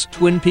Palace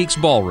Twin Peaks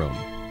Ballroom.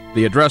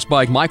 The address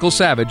by Michael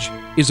Savage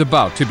is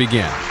about to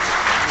begin.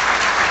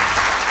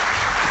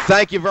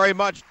 Thank you very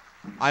much.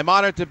 I'm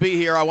honored to be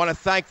here. I want to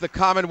thank the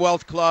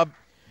Commonwealth Club.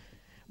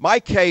 My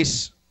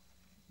case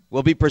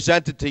will be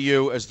presented to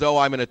you as though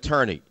I'm an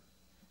attorney.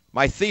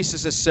 My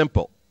thesis is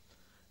simple.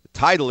 The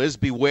title is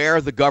Beware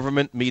the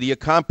Government Media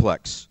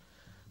Complex.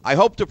 I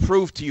hope to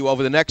prove to you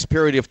over the next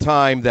period of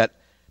time that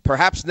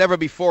perhaps never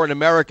before in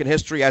American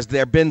history has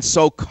there been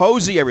so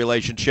cozy a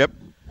relationship,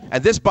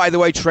 and this, by the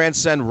way,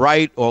 transcends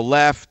right or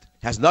left,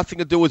 has nothing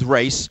to do with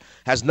race,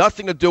 has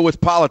nothing to do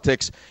with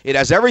politics. It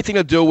has everything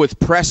to do with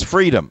press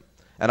freedom.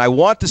 And I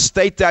want to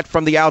state that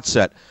from the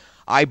outset.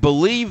 I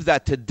believe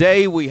that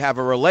today we have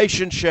a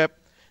relationship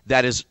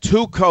that is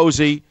too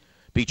cozy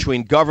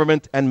between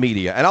government and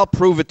media. And I'll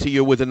prove it to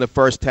you within the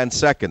first 10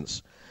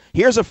 seconds.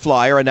 Here's a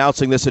flyer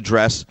announcing this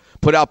address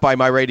put out by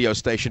my radio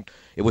station.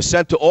 It was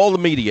sent to all the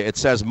media. It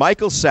says,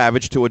 Michael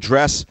Savage to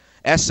address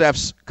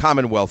SF's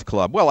Commonwealth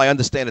Club. Well, I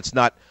understand it's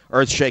not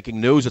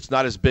earth-shaking news. It's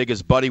not as big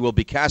as Buddy will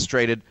be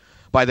castrated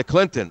by the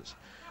Clintons.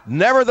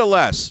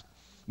 Nevertheless,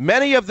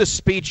 many of the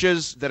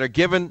speeches that are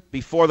given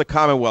before the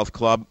Commonwealth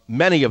Club,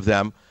 many of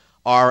them,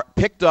 are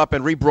picked up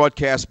and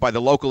rebroadcast by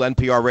the local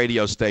NPR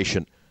radio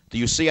station. Do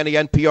you see any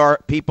NPR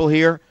people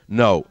here?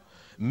 No.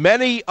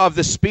 Many of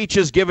the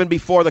speeches given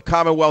before the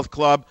Commonwealth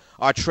Club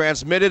are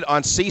transmitted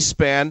on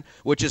C-SPAN,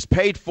 which is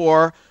paid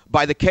for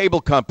by the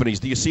cable companies.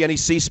 Do you see any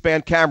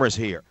C-SPAN cameras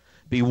here?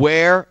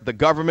 Beware the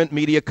government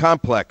media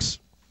complex.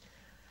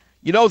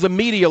 You know, the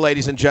media,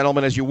 ladies and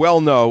gentlemen, as you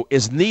well know,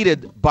 is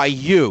needed by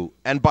you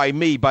and by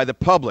me, by the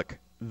public,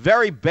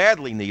 very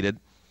badly needed,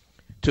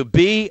 to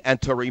be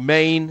and to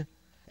remain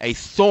a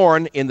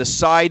thorn in the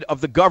side of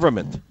the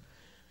government.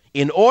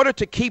 In order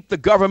to keep the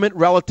government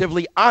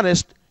relatively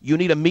honest, you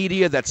need a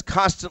media that's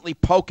constantly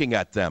poking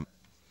at them.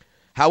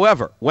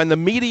 However, when the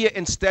media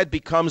instead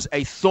becomes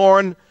a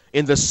thorn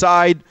in the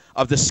side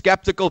of the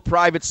skeptical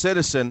private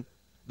citizen,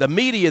 the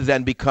media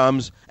then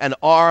becomes an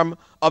arm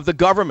of the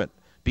government.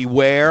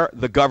 Beware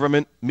the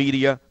government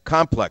media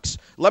complex.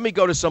 Let me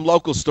go to some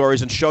local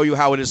stories and show you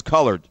how it is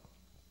colored.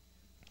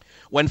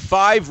 When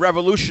 5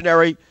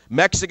 revolutionary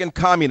Mexican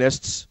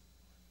communists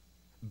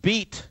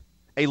beat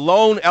a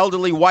lone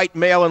elderly white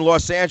male in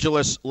Los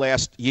Angeles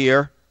last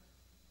year,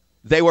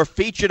 they were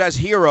featured as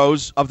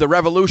heroes of the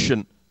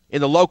revolution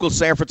in the local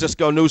San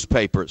Francisco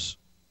newspapers.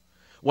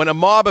 When a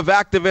mob of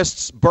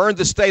activists burned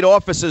the state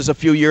offices a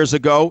few years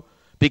ago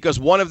because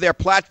one of their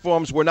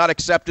platforms were not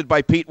accepted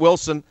by Pete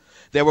Wilson,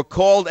 they were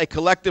called a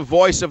collective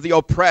voice of the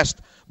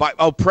oppressed by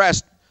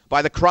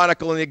the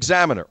Chronicle and the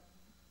Examiner.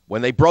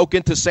 When they broke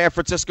into San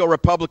Francisco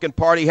Republican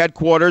Party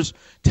headquarters,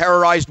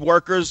 terrorized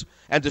workers,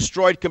 and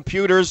destroyed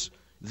computers,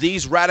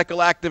 these radical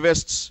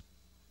activists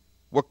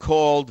were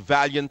called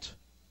valiant,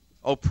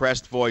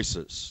 oppressed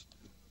voices.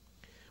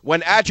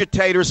 When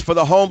agitators for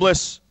the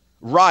homeless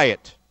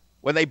riot,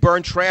 when they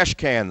burn trash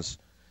cans,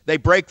 they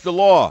break the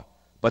law,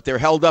 but they're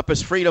held up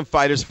as freedom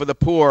fighters for the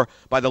poor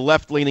by the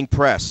left-leaning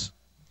press.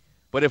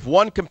 But if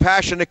one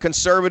compassionate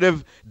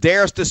conservative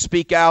dares to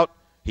speak out,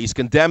 he's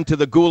condemned to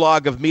the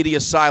gulag of media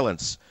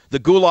silence, the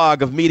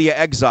gulag of media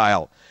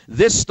exile.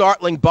 This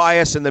startling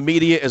bias in the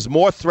media is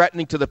more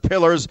threatening to the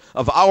pillars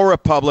of our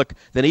republic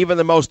than even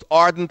the most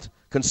ardent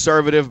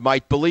conservative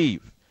might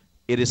believe.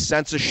 It is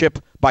censorship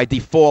by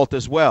default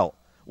as well.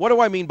 What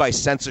do I mean by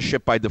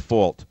censorship by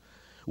default?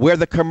 Where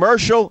the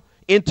commercial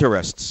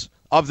interests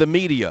of the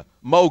media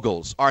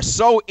moguls are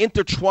so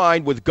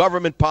intertwined with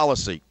government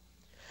policy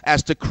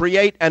as to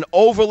create an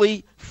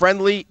overly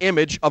friendly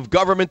image of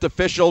government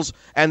officials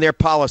and their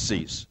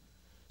policies.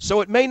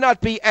 So it may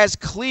not be as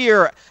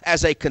clear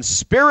as a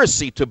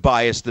conspiracy to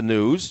bias the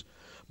news,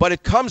 but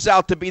it comes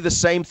out to be the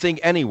same thing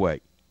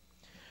anyway.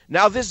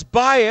 Now, this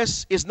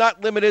bias is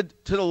not limited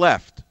to the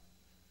left.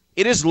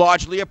 It is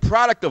largely a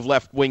product of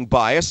left-wing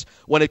bias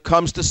when it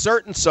comes to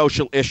certain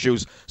social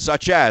issues,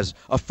 such as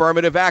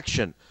affirmative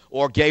action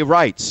or gay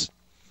rights.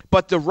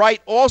 But the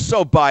right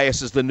also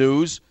biases the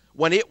news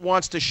when it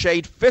wants to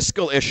shade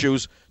fiscal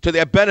issues to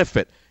their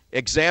benefit.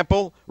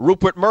 Example,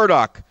 Rupert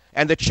Murdoch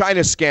and the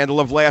China scandal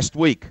of last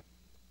week.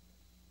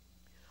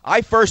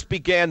 I first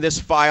began this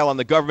file on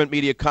the government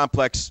media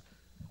complex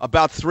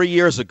about 3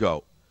 years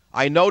ago.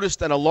 I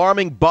noticed an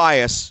alarming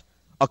bias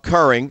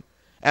occurring,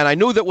 and I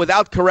knew that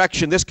without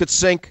correction, this could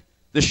sink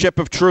the ship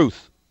of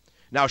truth.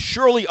 Now,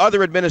 surely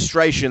other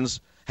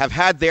administrations have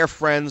had their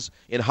friends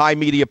in high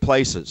media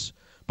places,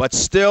 but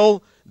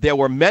still there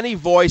were many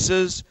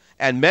voices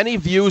and many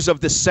views of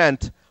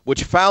dissent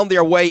which found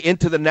their way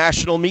into the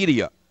national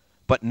media.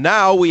 But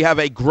now we have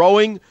a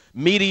growing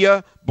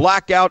media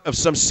blackout of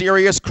some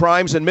serious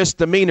crimes and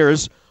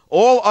misdemeanors,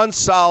 all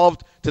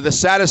unsolved to the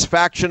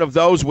satisfaction of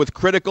those with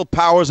critical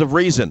powers of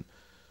reason.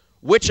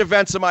 Which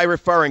events am I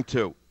referring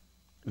to?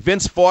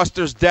 Vince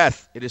Foster's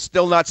death. It is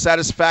still not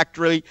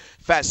satisfactorily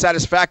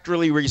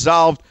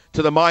resolved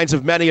to the minds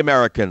of many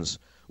Americans.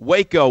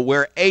 Waco,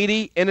 where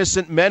 80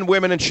 innocent men,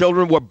 women, and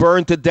children were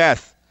burned to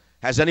death.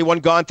 Has anyone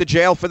gone to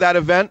jail for that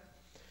event?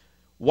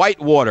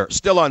 Whitewater,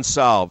 still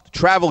unsolved.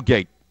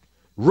 Travelgate.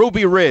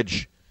 Ruby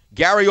Ridge.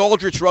 Gary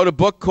Aldrich wrote a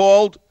book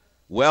called,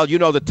 well, you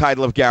know the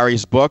title of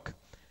Gary's book,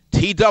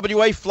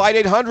 TWA Flight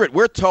 800.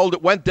 We're told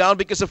it went down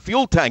because a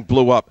fuel tank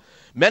blew up.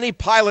 Many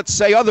pilots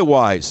say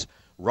otherwise.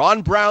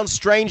 Ron Brown's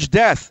strange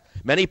death.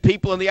 Many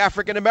people in the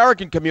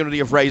African-American community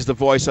have raised the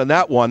voice on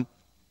that one.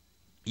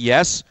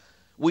 Yes,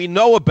 we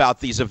know about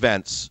these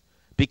events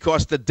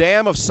because the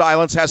dam of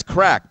silence has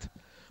cracked.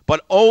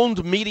 But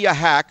owned media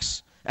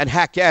hacks and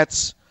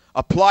hackettes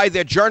apply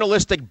their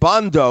journalistic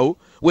bondo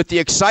with the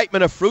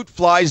excitement of fruit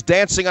flies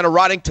dancing on a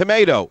rotting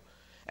tomato.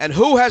 And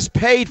who has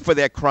paid for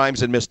their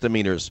crimes and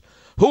misdemeanors?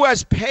 Who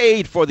has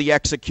paid for the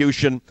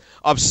execution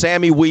of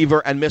Sammy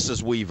Weaver and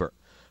Mrs. Weaver?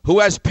 Who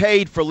has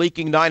paid for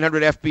leaking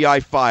 900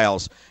 FBI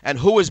files? And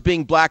who is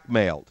being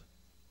blackmailed?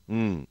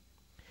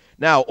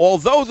 Now,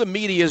 although the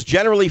media's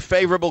generally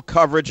favorable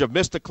coverage of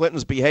Mr.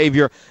 Clinton's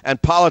behavior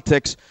and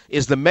politics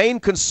is the main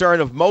concern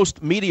of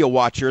most media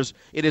watchers,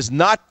 it is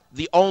not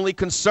the only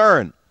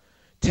concern.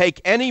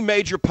 Take any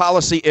major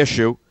policy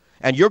issue,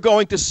 and you're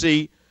going to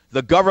see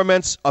the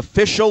government's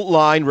official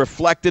line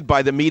reflected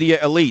by the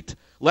media elite.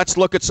 Let's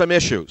look at some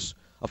issues.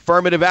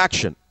 Affirmative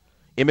action,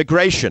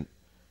 immigration,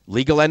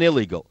 legal and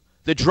illegal,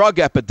 the drug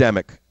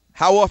epidemic.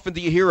 How often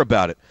do you hear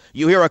about it?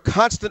 You hear a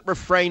constant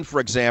refrain, for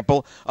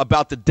example,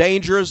 about the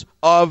dangers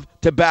of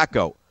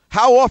tobacco.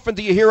 How often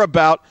do you hear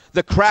about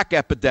the crack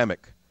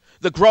epidemic,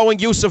 the growing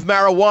use of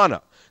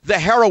marijuana, the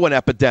heroin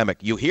epidemic?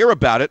 You hear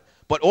about it,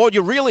 but all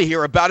you really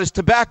hear about is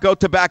tobacco,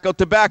 tobacco,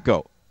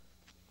 tobacco.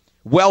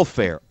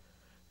 Welfare,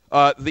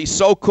 the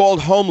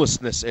so-called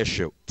homelessness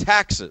issue,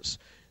 taxes.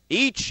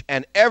 Each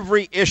and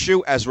every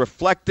issue as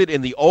reflected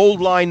in the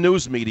old line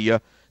news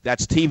media,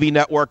 that's TV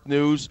network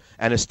news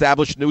and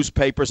established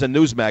newspapers and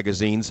news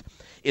magazines,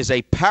 is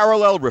a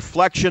parallel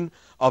reflection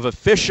of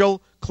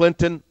official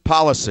Clinton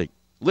policy.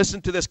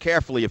 Listen to this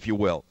carefully, if you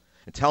will,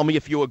 and tell me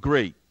if you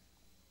agree.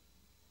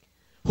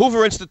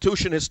 Hoover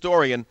Institution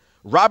historian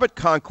Robert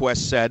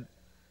Conquest said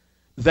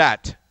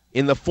that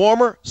in the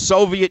former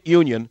Soviet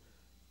Union,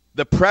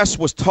 the press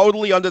was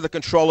totally under the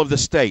control of the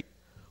state.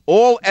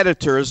 All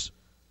editors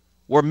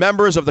were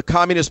members of the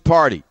Communist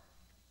Party.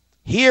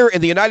 Here in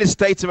the United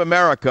States of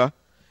America,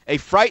 a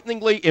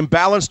frighteningly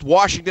imbalanced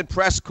Washington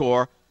press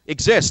corps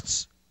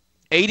exists.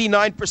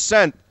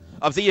 89%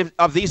 of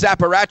these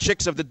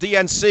apparatchiks of the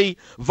DNC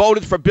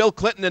voted for Bill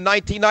Clinton in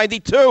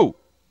 1992.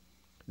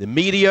 The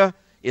media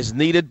is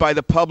needed by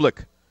the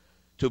public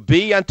to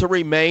be and to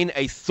remain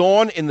a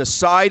thorn in the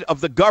side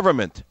of the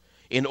government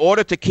in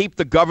order to keep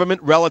the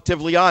government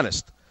relatively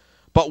honest.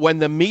 But when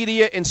the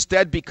media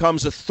instead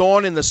becomes a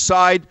thorn in the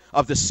side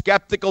of the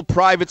skeptical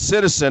private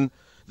citizen,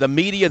 the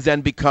media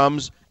then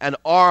becomes an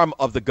arm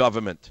of the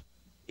government.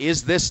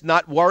 Is this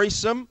not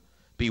worrisome?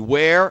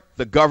 Beware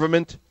the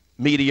government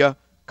media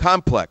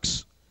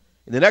complex.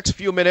 In the next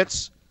few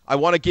minutes, I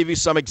want to give you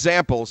some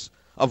examples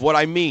of what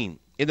I mean.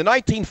 In the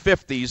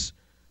 1950s,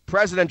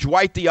 President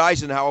Dwight D.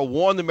 Eisenhower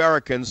warned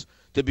Americans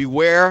to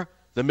beware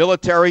the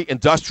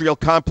military-industrial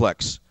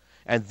complex,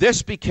 and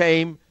this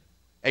became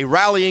a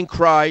rallying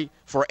cry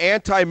for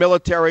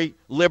anti-military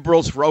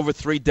liberals for over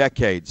 3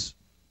 decades.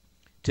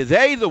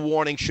 Today, the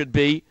warning should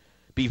be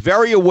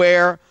very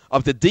aware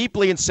of the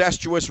deeply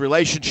incestuous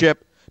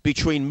relationship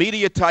between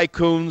media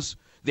tycoons,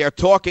 their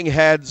talking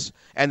heads,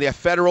 and their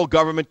federal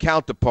government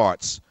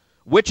counterparts.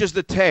 Which is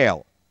the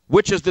tail?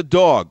 Which is the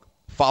dog?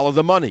 Follow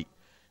the money.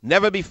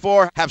 Never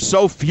before have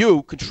so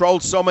few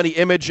controlled so many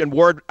image and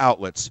word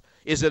outlets.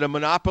 Is it a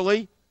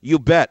monopoly? You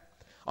bet.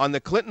 On the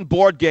Clinton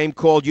board game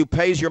called You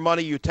Pays Your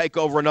Money, You Take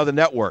Over Another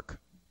Network.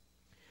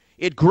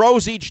 It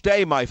grows each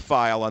day, my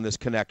file on this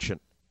connection.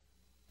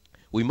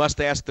 We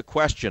must ask the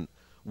question,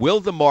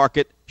 will the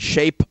market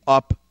shape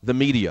up the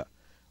media?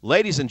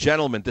 Ladies and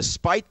gentlemen,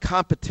 despite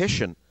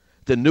competition,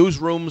 the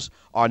newsrooms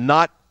are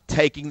not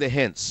taking the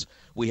hints.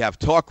 We have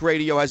talk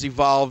radio has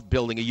evolved,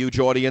 building a huge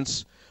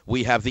audience.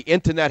 We have the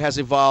internet has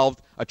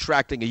evolved,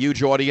 attracting a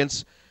huge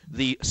audience.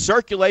 The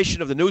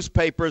circulation of the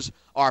newspapers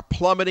are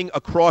plummeting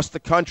across the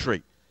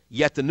country.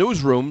 Yet the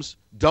newsrooms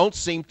don't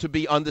seem to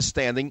be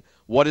understanding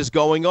what is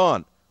going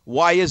on.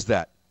 Why is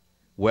that?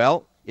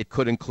 Well, it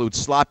could include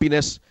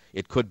sloppiness.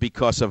 It could be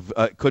because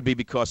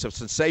of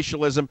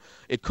sensationalism.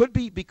 It could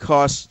be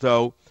because,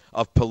 though,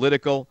 of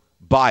political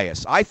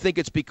bias. I think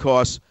it's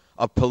because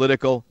of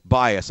political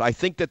bias. I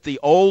think that the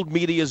old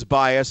media's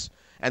bias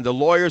and the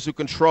lawyers who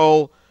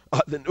control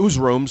the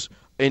newsrooms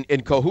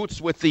in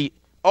cahoots with the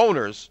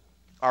owners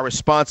are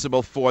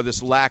responsible for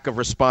this lack of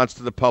response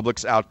to the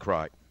public's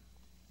outcry.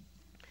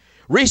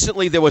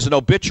 Recently, there was an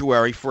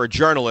obituary for a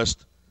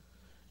journalist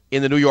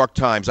in the New York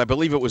Times. I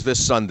believe it was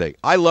this Sunday.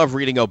 I love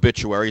reading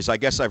obituaries. I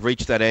guess I've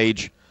reached that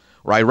age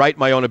where I write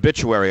my own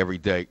obituary every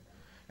day.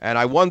 And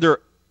I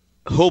wonder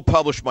who'll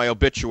publish my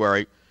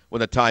obituary when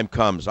the time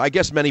comes. I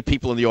guess many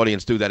people in the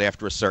audience do that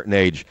after a certain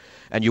age.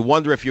 And you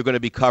wonder if you're going to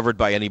be covered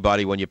by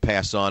anybody when you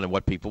pass on and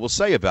what people will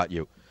say about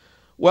you.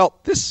 Well,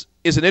 this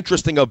is an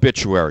interesting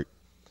obituary.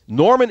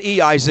 Norman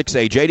E. Isaacs,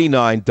 age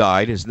 89,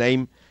 died. His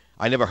name,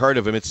 I never heard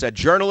of him. It said,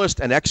 journalist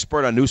and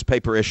expert on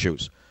newspaper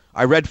issues.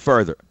 I read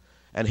further.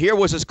 And here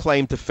was his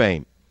claim to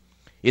fame.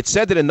 It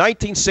said that in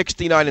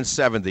 1969 and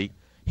 70,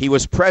 he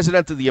was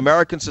president of the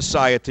American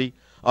Society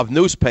of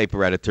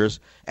Newspaper Editors,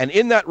 and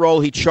in that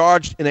role he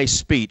charged in a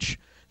speech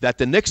that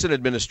the Nixon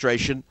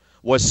administration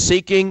was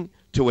seeking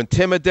to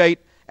intimidate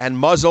and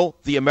muzzle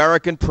the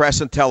American press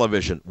and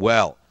television.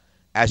 Well,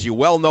 as you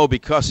well know,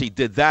 because he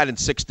did that in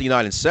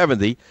 69 and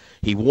 70,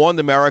 he warned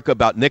America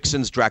about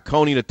Nixon's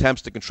draconian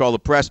attempts to control the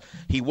press.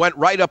 He went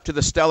right up to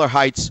the stellar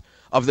heights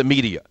of the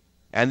media.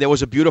 And there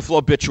was a beautiful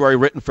obituary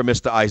written for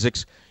Mr.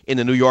 Isaacs in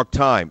the New York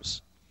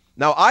Times.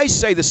 Now, I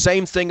say the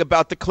same thing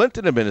about the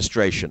Clinton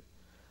administration.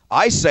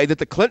 I say that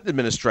the Clinton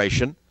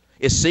administration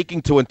is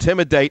seeking to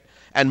intimidate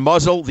and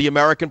muzzle the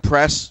American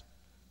press,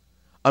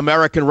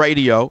 American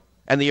radio,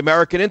 and the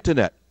American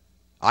internet.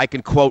 I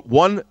can quote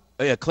one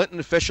Clinton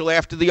official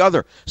after the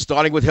other,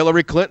 starting with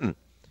Hillary Clinton,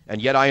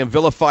 and yet I am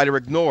vilified or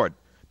ignored.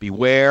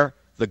 Beware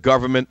the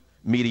government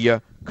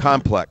media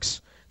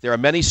complex. There are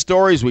many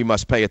stories we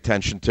must pay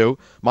attention to.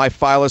 My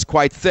file is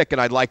quite thick, and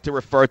I'd like to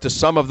refer to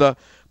some of the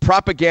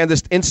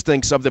propagandist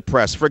instincts of the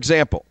press. For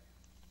example,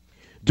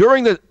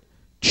 during the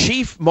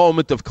chief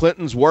moment of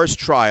Clinton's worst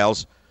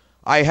trials,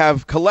 I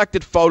have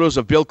collected photos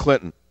of Bill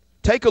Clinton.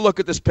 Take a look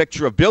at this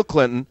picture of Bill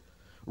Clinton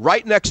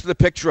right next to the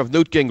picture of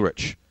Newt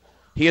Gingrich.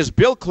 He is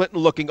Bill Clinton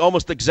looking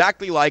almost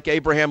exactly like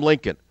Abraham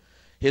Lincoln.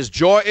 His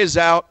jaw is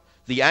out,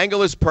 the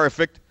angle is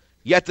perfect,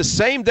 yet the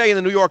same day in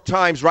the New York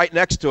Times right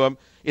next to him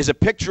is a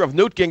picture of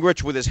Newt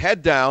Gingrich with his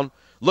head down,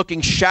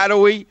 looking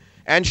shadowy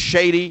and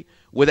shady,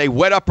 with a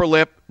wet upper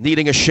lip,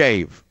 needing a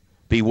shave.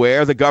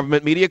 Beware the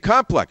government media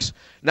complex.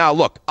 Now,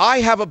 look,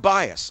 I have a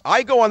bias.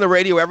 I go on the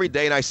radio every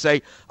day and I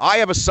say, I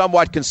have a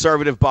somewhat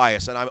conservative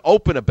bias, and I'm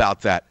open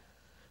about that.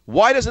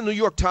 Why doesn't the New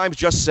York Times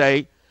just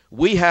say,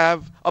 we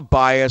have a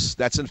bias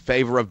that's in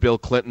favor of Bill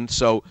Clinton,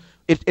 so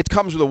it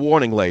comes with a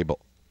warning label.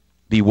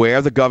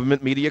 Beware the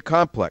government media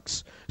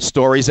complex.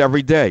 Stories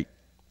every day.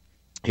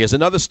 Here's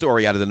another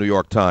story out of the New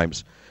York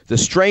Times. The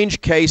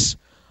strange case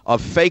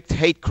of faked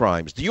hate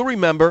crimes. Do you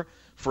remember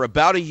for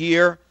about a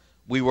year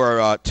we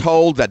were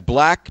told that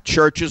black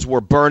churches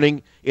were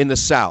burning in the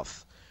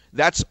South?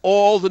 That's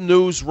all the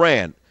news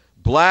ran.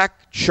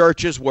 Black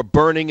churches were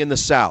burning in the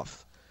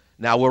South.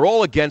 Now, we're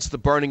all against the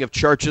burning of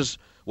churches,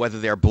 whether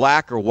they're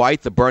black or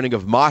white, the burning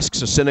of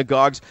mosques or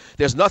synagogues.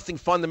 There's nothing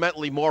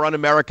fundamentally more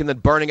un-American than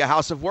burning a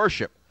house of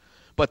worship.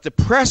 But the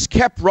press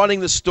kept running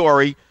the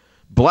story,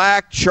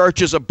 black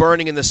churches are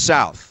burning in the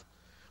South.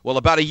 Well,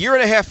 about a year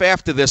and a half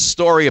after this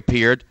story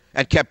appeared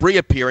and kept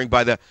reappearing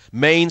by the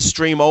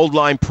mainstream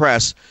old-line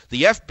press,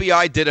 the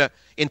FBI did an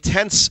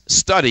intense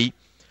study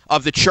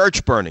of the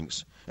church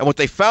burnings. And what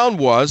they found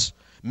was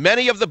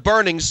many of the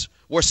burnings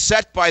were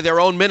set by their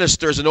own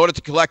ministers in order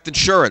to collect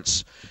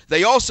insurance.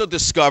 They also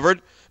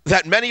discovered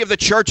that many of the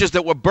churches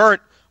that were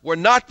burnt were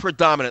not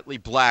predominantly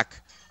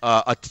black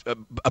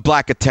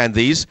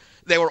attendees.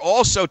 they were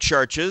also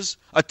churches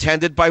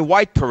attended by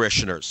white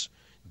parishioners.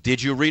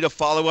 Did you read a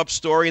follow-up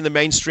story in the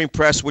mainstream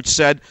press which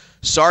said,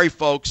 sorry,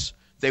 folks,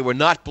 they were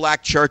not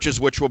black churches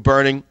which were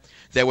burning.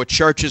 There were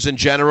churches in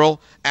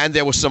general, and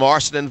there was some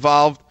arson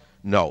involved?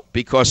 No,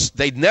 because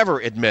they'd never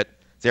admit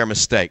their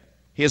mistake.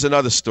 Here's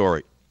another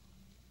story.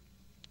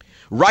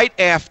 Right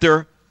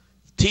after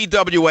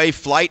TWA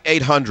Flight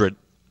 800,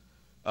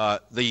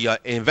 the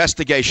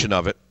investigation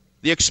of it,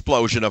 the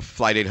explosion of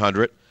Flight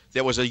 800,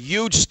 there was a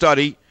huge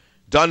study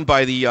done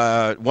by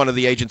one of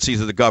the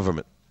agencies of the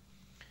government.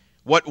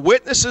 What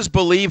witnesses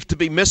believed to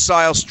be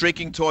missiles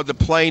streaking toward the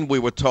plane, we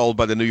were told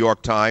by the New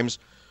York Times,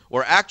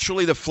 were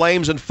actually the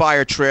flames and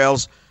fire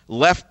trails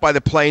left by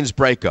the plane's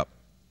breakup.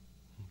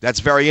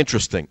 That's very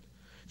interesting.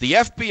 The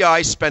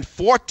FBI spent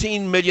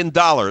 $14 million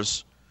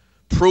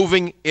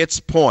proving its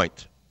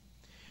point.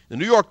 The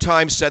New York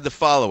Times said the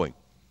following: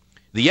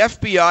 the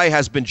FBI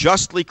has been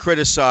justly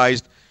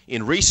criticized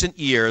in recent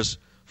years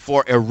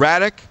for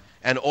erratic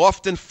and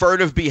often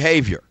furtive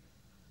behavior.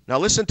 Now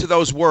listen to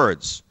those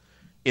words.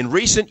 In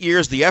recent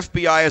years, the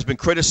FBI has been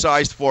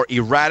criticized for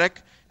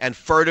erratic and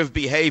furtive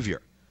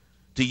behavior.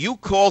 Do you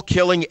call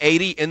killing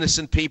 80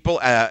 innocent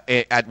people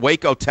at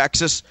Waco,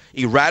 Texas,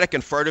 erratic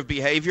and furtive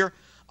behavior?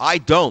 I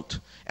don't,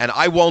 and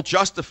I won't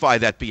justify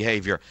that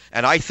behavior.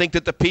 And I think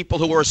that the people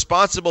who were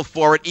responsible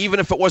for it, even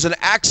if it was an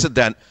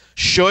accident,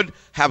 should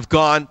have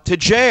gone to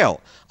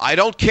jail. I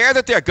don't care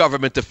that they're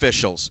government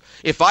officials.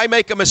 If I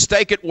make a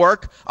mistake at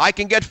work, I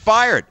can get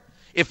fired.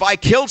 If I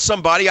killed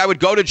somebody, I would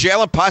go to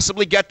jail and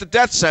possibly get the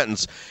death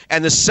sentence.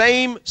 And the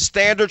same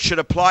standard should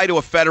apply to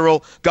a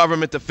federal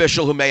government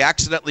official who may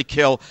accidentally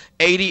kill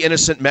 80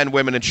 innocent men,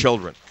 women, and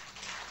children.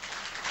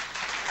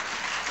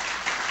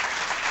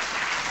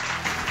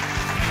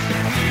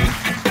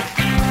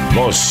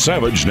 The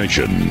Savage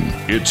Nation.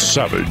 It's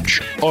savage,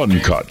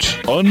 uncut,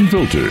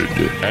 unfiltered,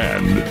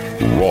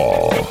 and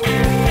raw.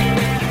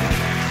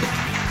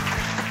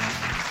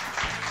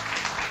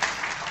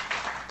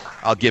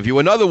 I'll give you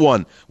another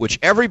one, which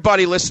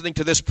everybody listening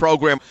to this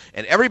program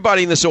and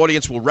everybody in this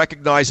audience will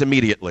recognize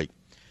immediately.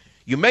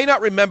 You may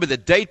not remember the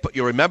date, but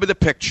you remember the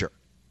picture.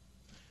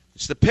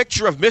 It's the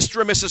picture of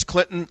Mr. and Mrs.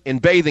 Clinton in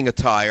bathing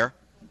attire,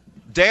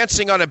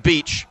 dancing on a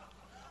beach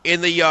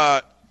in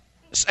the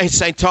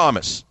St.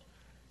 Thomas.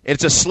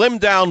 It's a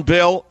slimmed-down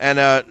Bill and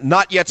a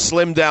not yet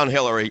slimmed-down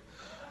Hillary,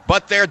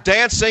 but they're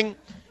dancing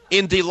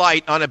in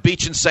delight on a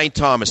beach in St.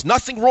 Thomas.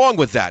 Nothing wrong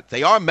with that.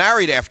 They are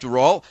married, after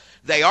all.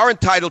 They are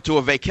entitled to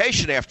a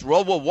vacation, after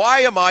all. Well,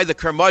 why am I, the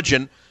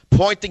curmudgeon,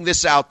 pointing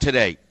this out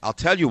today? I'll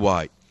tell you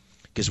why.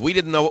 Because we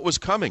didn't know it was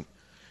coming.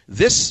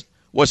 This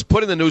was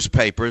put in the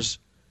newspapers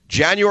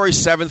January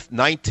 7th,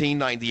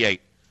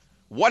 1998.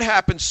 What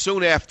happened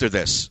soon after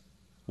this?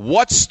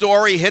 What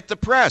story hit the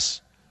press?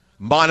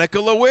 Monica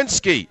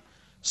Lewinsky.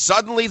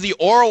 Suddenly the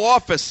Oval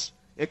Office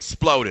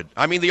exploded.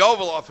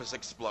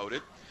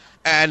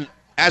 And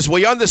as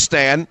we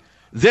understand,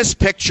 this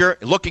picture,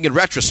 looking in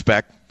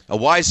retrospect, a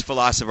wise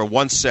philosopher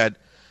once said,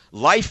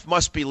 life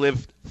must be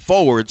lived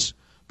forwards,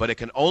 but it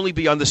can only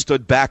be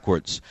understood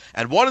backwards.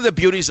 And one of the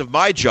beauties of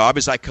my job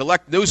is I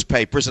collect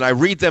newspapers and I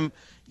read them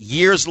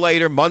years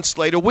later, months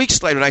later,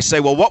 weeks later, and I say,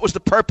 well, what was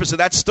the purpose of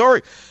that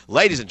story?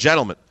 Ladies and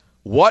gentlemen,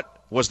 what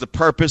was the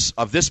purpose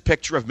of this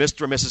picture of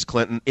Mr. and Mrs.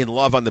 Clinton in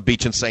love on the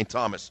beach in St.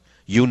 Thomas?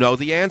 You know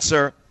the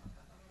answer.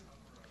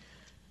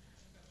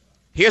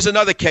 Here's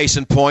another case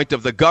in point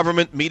of the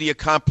government media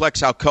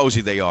complex, how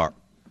cozy they are.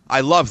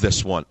 I love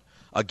this one.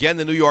 Again,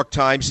 the New York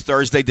Times,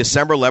 Thursday,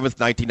 December 11th,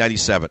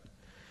 1997.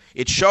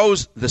 It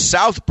shows the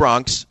South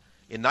Bronx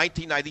in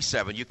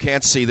 1997. You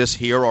can't see this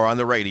here or on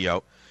the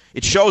radio.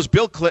 It shows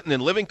Bill Clinton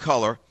in living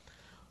color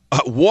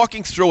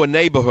walking through a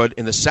neighborhood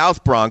in the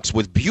South Bronx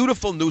with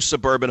beautiful new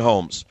suburban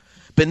homes.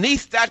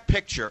 Beneath that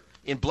picture,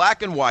 in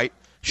black and white,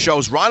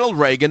 shows Ronald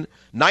Reagan,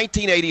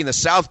 1980 in the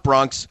South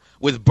Bronx,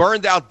 with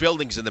burned-out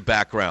buildings in the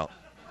background.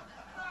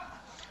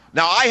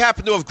 Now, I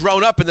happen to have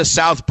grown up in the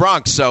South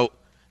Bronx, so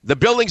the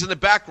buildings in the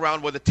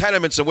background were the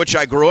tenements in which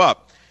I grew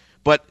up.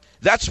 But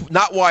that's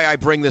not why I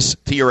bring this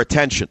to your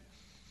attention.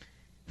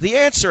 The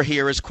answer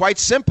here is quite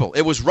simple.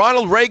 It was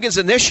Ronald Reagan's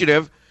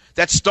initiative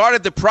that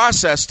started the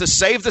process to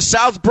save the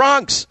South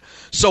Bronx.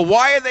 So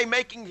why are they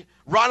making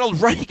Ronald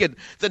Reagan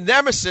the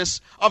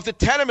nemesis of the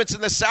tenements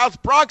in the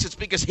South Bronx? It's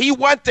because he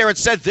went there and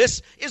said,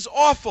 this is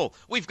awful.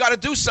 We've got to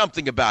do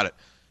something about it.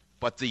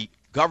 But the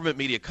government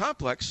media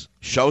complex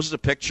shows us a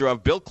picture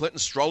of Bill Clinton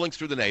strolling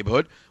through the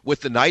neighborhood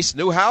with the nice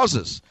new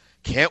houses.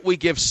 Can't we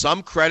give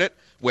some credit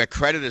where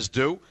credit is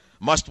due?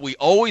 Must we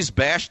always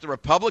bash the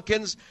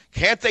Republicans?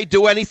 Can't they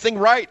do anything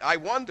right? I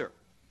wonder.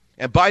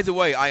 And by the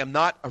way, I am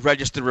not a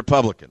registered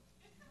Republican.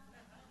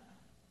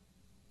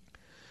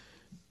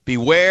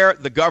 Beware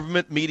the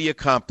government media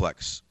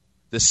complex.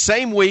 The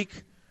same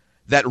week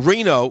that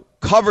Reno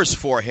covers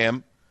for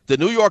him, the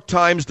New York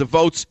Times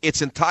devotes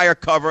its entire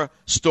cover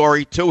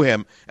story to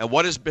him. And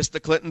what does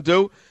Mr. Clinton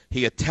do?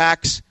 He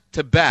attacks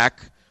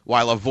tobacco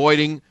while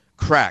avoiding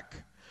crack.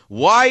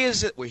 Why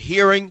is it we're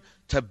hearing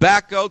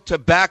tobacco,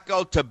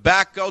 tobacco,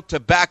 tobacco,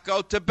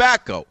 tobacco,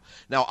 tobacco?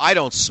 Now, I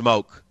don't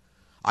smoke.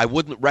 I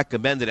wouldn't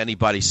recommend that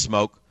anybody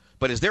smoke.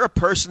 But is there a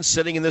person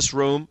sitting in this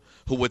room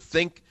who would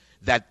think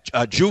that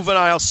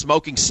juvenile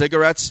smoking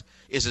cigarettes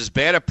is as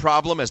bad a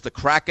problem as the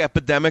crack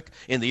epidemic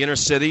in the inner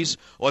cities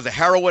or the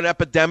heroin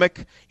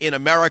epidemic in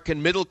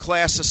American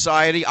middle-class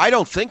society? I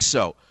don't think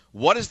so.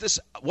 What is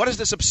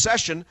this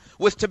obsession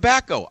with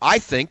tobacco? I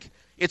think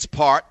it's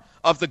part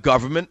of the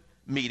government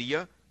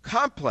media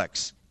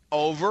complex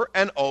over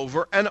and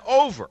over and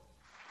over.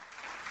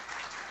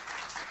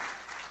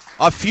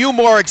 A few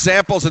more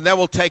examples, and then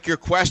we'll take your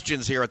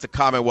questions here at the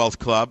Commonwealth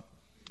Club.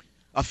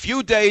 A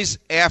few days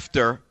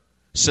after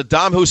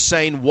Saddam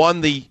Hussein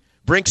won the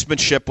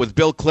brinksmanship with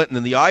Bill Clinton,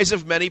 in the eyes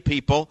of many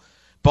people,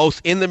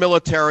 both in the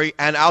military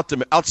and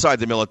outside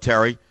the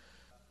military,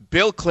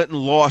 Bill Clinton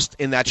lost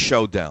in that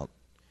showdown.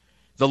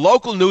 The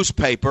local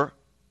newspaper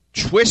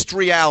twist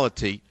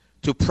reality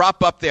to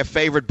prop up their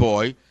favorite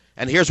boy,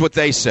 and here's what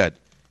they said.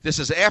 This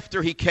is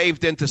after he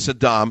caved into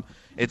Saddam.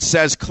 It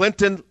says,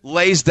 Clinton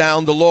lays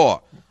down the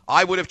law.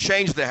 I would have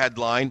changed the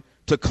headline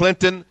to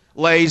Clinton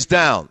lays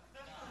down.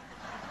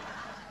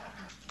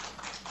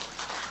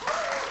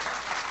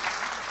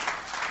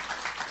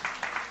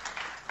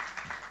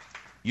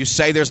 You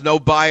say there's no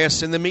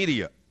bias in the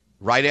media.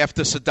 Right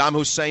after Saddam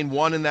Hussein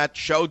won in that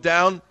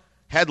showdown,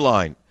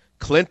 headline,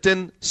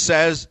 Clinton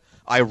says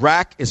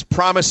Iraq is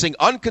promising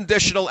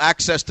unconditional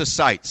access to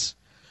sites.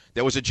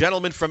 There was a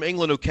gentleman from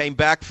England who came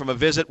back from a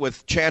visit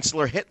with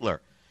Chancellor Hitler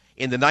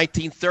in the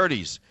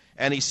 1930s,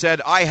 and he said,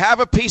 I have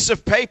a piece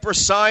of paper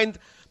signed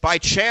by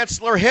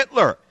Chancellor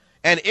Hitler,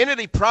 and in it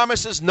he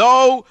promises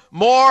no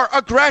more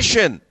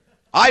aggression.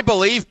 I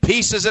believe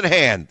peace is at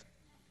hand.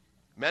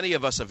 Many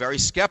of us are very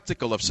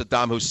skeptical of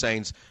Saddam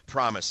Hussein's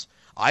promise.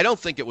 I don't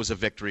think it was a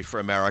victory for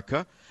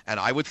America, and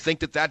I would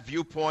think that that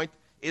viewpoint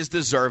is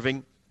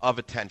deserving of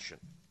attention.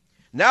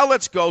 Now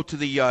let's go to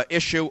the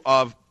issue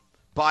of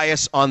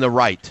bias on the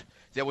right.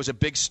 There was a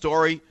big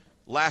story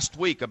last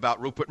week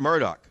about Rupert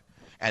Murdoch,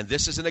 and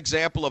this is an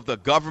example of the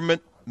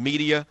government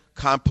media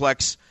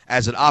complex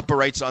as it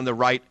operates on the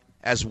right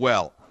as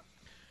well.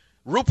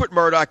 Rupert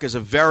Murdoch is a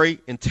very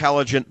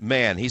intelligent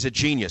man. He's a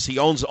genius. He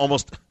owns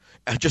almost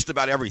just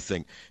about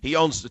everything. He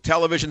owns the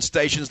television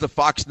stations, the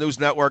Fox News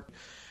Network.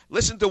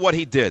 Listen to what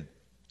he did.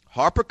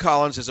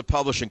 HarperCollins is a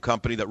publishing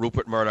company that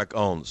Rupert Murdoch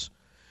owns.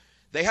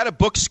 They had a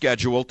book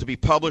scheduled to be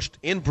published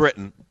in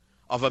Britain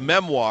of a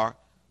memoir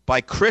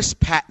by Chris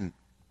Patten.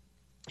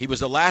 He was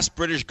the last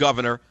British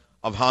governor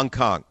of Hong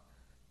Kong.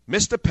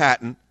 Mr.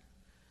 Patten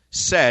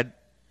said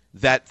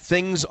that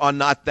things are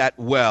not that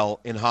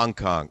well in Hong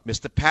Kong.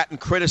 Mr. Patten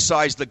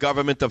criticized the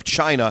government of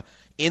China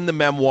in the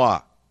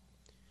memoir.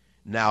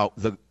 Now,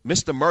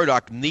 Mr.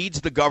 Murdoch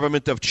needs the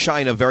government of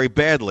China very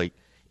badly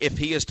if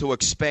he is to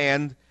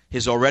expand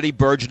his already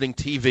burgeoning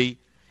TV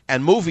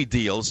and movie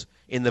deals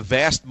in the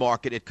vast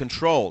market it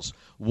controls.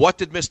 What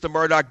did Mr.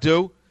 Murdoch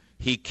do?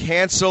 He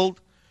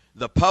canceled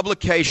the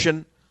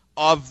publication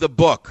of the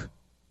book.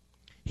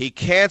 He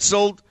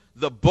canceled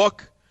the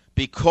book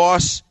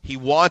because he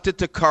wanted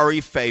to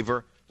curry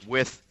favor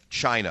with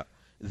China.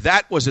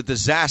 That was a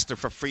disaster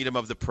for freedom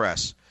of the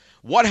press.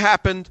 What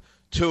happened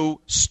to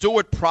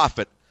Stuart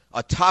Prophet,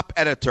 a top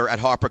editor at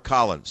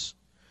HarperCollins?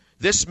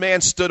 This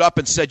man stood up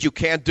and said, you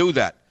can't do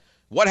that.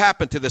 What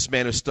happened to this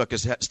man who stuck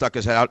his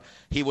head out?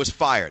 He was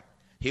fired.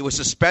 He was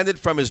suspended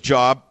from his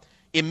job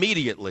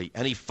immediately,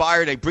 and he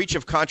fired a breach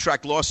of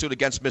contract lawsuit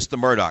against Mr.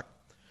 Murdoch.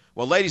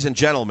 Well, ladies and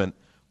gentlemen,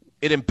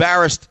 it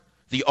embarrassed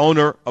the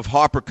owner of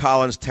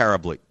HarperCollins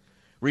terribly.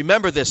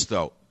 Remember this,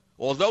 though.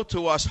 Although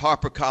to us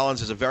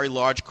HarperCollins is a very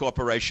large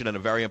corporation and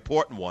a very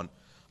important one,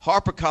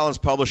 HarperCollins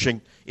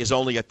Publishing is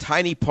only a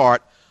tiny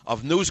part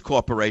of News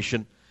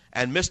Corporation,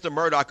 and Mr.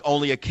 Murdoch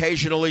only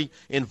occasionally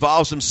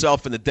involves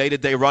himself in the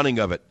day-to-day running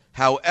of it.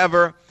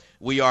 However,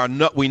 we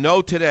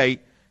know today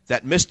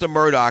that Mr.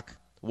 Murdoch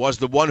was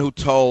the one who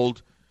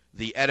told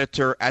the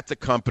editor at the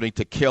company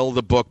to kill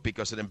the book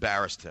because it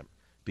embarrassed him.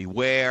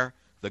 Beware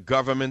the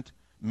government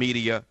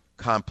media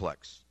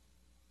complex.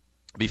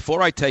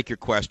 Before I take your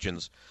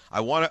questions,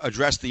 I want to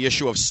address the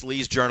issue of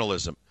sleaze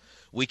journalism.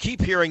 We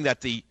keep hearing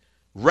that the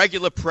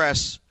regular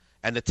press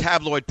and the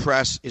tabloid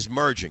press is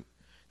merging,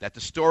 that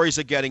the stories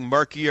are getting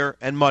murkier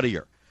and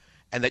muddier,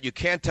 and that you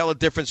can't tell a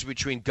difference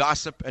between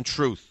gossip and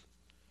truth.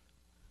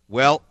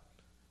 Well,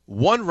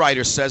 one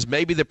writer says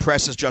maybe the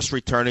press is just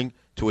returning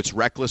to its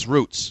reckless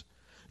roots.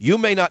 You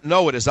may not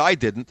know it, as I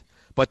didn't,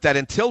 but that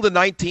until the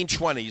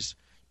 1920s,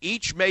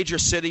 each major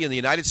city in the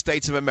United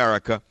States of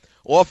America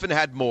often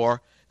had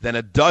more than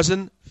a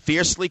dozen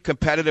fiercely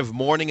competitive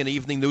morning and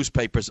evening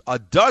newspapers. A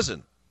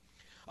dozen.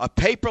 A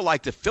paper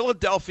like the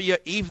Philadelphia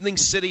Evening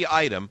City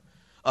Item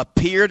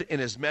appeared in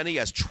as many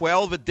as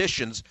 12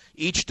 editions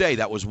each day.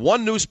 That was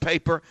one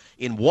newspaper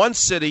in one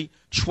city,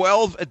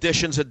 12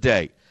 editions a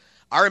day.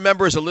 I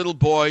remember as a little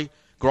boy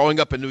growing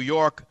up in New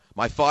York,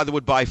 my father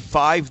would buy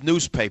 5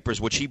 newspapers,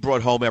 which he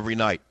brought home every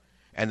night.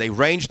 And they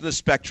ranged in the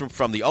spectrum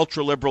from the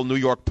ultra-liberal New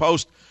York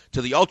Post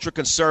to the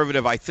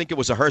ultra-conservative, I think it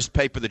was a Hearst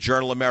paper, the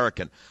Journal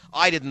American.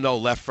 I didn't know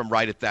left from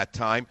right at that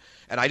time,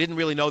 and I didn't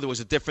really know there was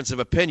a difference of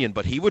opinion,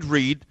 but he would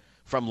read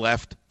from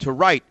left to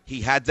right. He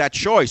had that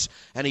choice.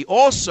 And he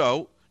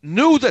also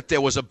knew that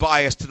there was a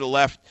bias to the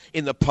left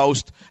in the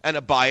Post and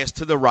a bias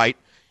to the right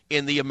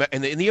in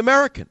the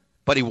American.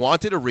 But he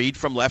wanted to read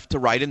from left to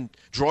right and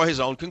draw his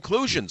own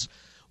conclusions.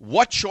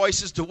 What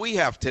choices do we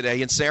have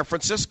today in San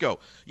Francisco?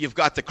 You've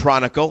got the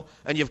Chronicle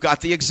and you've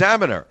got the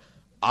Examiner.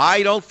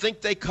 I don't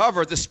think they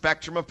cover the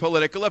spectrum of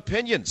political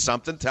opinion.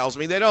 Something tells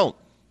me they don't.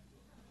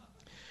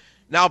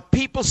 Now,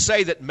 people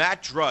say that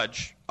Matt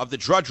Drudge of the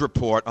Drudge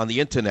Report on the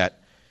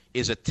internet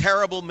is a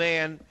terrible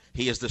man.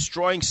 He is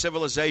destroying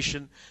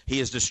civilization.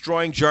 He is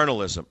destroying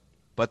journalism.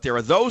 But there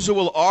are those who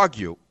will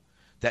argue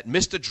that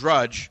Mr.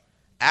 Drudge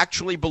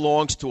actually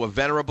belongs to a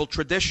venerable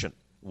tradition.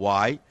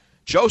 Why?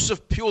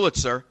 Joseph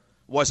Pulitzer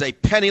was a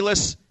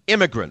penniless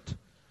immigrant.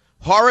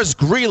 Horace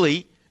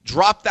Greeley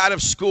dropped out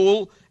of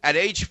school at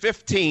age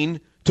 15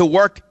 to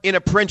work in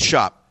a print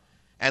shop.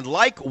 And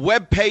like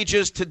web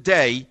pages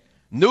today,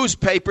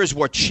 newspapers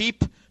were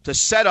cheap to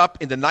set up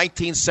in the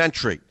 19th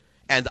century,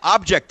 and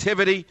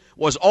objectivity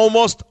was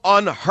almost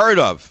unheard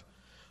of.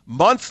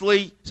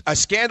 Monthly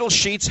scandal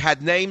sheets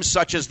had names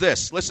such as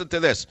this. Listen to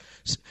this.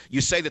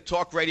 You say the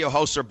talk radio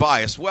hosts are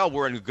biased. Well,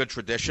 we're in a good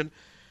tradition.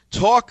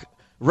 Talk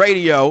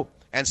radio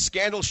and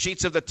scandal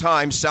sheets of the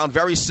time sound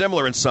very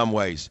similar in some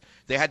ways.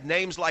 They had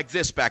names like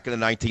this back in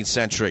the 19th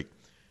century.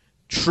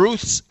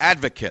 Truth's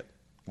Advocate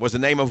was the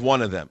name of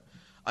one of them.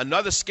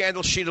 Another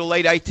scandal sheet of the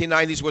late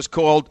 1890s was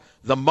called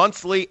the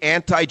Monthly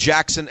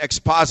Anti-Jackson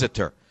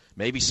Expositor.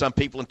 Maybe some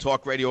people in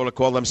talk radio ought to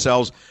call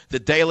themselves the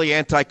Daily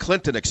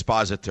Anti-Clinton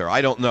Expositor.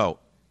 I don't know.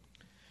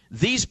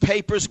 These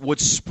papers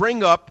would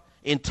spring up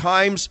in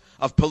times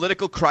of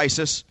political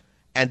crisis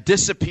and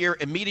disappear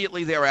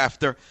immediately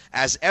thereafter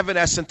as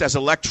evanescent as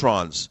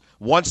electrons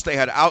once they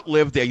had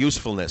outlived their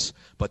usefulness.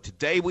 But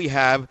today we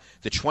have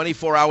the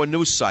 24-hour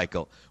news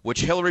cycle,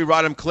 which Hillary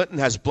Rodham Clinton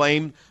has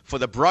blamed for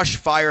the brush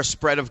fire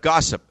spread of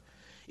gossip.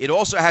 It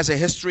also has a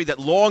history that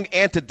long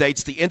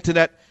antedates the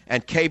internet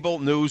and cable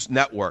news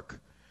network.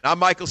 I'm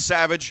Michael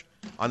Savage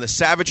on the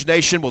Savage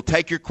Nation. We'll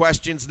take your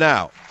questions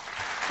now.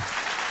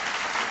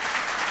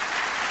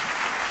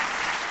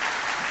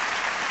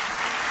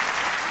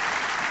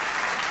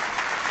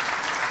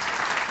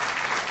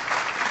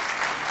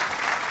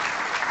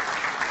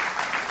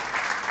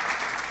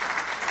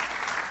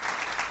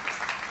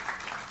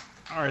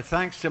 All right,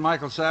 thanks to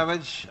Michael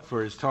Savage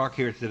for his talk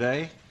here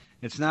today.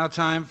 It's now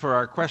time for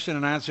our question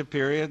and answer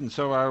period, and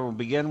so I will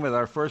begin with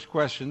our first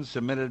question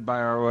submitted by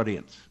our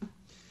audience.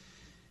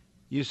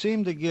 You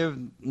seem to give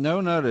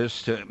no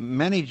notice to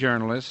many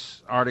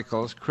journalists'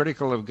 articles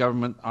critical of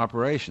government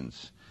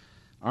operations.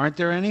 Aren't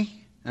there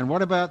any? And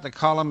what about the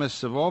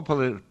columnists of all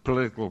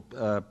political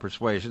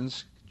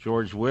persuasions,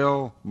 George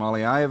Will,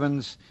 Molly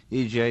Ivins,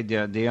 E.J.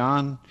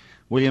 Dionne,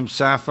 William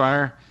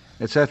Safire,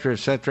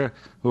 etc.,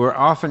 who are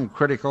often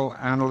critical,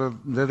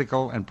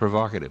 analytical, and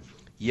provocative?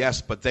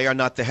 Yes, but they are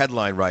not the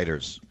headline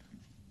writers.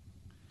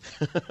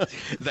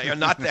 They are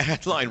not the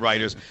headline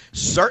writers.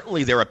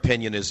 Certainly their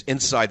opinion is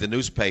inside the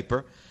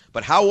newspaper,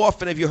 but how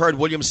often have you heard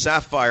William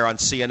Safire on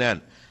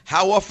CNN?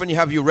 How often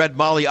have you read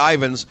Molly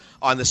Ivins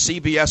on the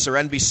CBS or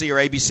NBC or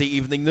ABC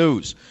Evening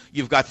News?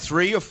 You've got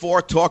 3 or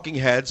 4 talking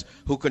heads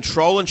who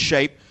control and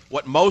shape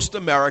what most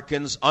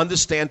Americans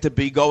understand to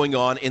be going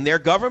on in their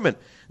government.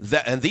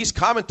 And these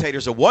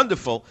commentators are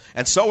wonderful,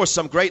 and so are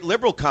some great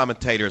liberal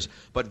commentators,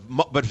 but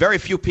very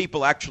few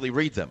people actually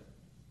read them.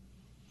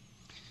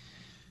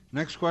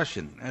 Next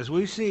question. As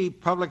we see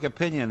public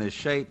opinion is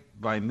shaped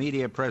by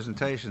media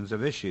presentations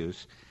of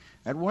issues,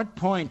 at what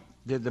point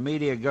did the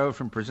media go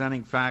from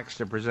presenting facts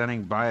to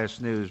presenting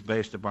biased news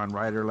based upon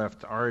right or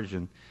left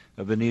origin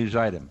of the news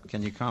item?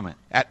 Can you comment?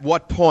 At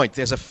what point?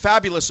 There's a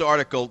fabulous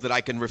article that I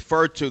can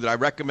refer to that I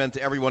recommend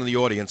to everyone in the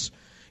audience.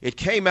 It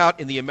came out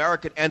in the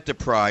American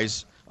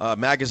Enterprise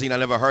magazine I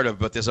never heard of,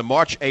 but there's a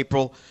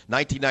March-April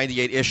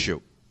 1998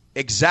 issue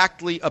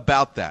exactly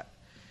about that.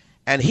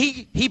 And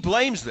he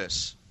blames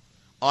this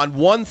on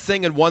one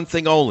thing and one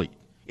thing only.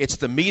 It's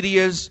the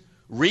media's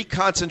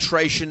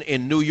reconcentration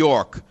in New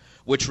York,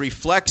 which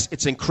reflects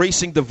its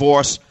increasing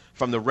divorce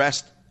from the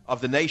rest of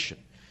the nation.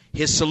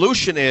 His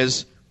solution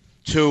is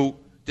to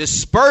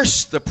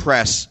disperse the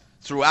press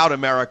throughout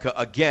America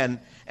again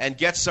and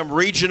get some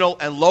regional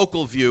and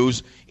local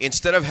views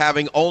instead of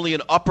having only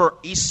an Upper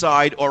East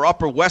Side or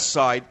Upper West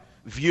Side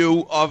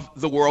view of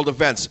the world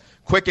events.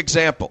 Quick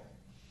example.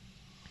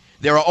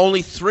 There are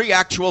only 3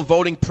 actual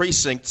voting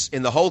precincts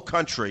in the whole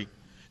country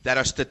that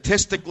are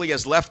statistically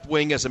as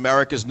left-wing as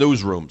America's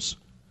newsrooms,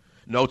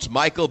 notes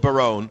Michael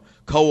Barone,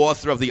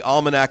 co-author of the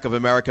Almanac of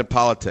American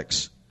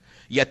Politics.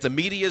 Yet the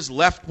media's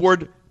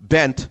leftward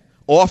bent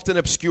often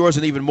obscures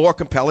an even more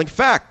compelling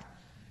fact,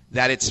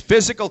 that its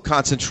physical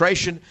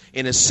concentration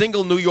in a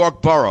single New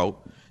York borough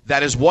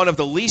that is one of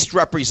the least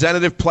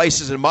representative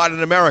places in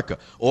modern America.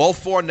 All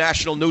 4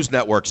 national news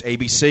networks,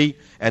 ABC,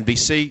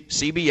 NBC,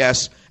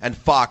 CBS, and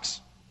Fox,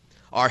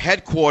 are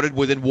headquartered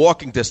within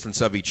walking distance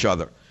of each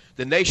other.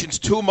 The nation's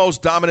two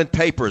most dominant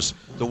papers,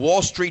 the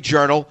Wall Street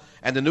Journal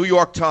and the New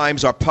York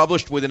Times, are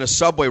published within a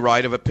subway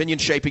ride of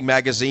opinion-shaping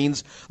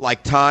magazines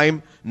like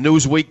Time,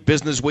 Newsweek,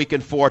 Business Week,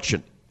 and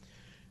Fortune.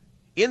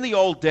 In the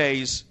old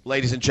days,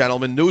 ladies and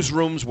gentlemen,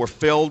 newsrooms were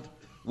filled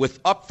with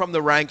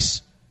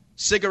up-from-the-ranks,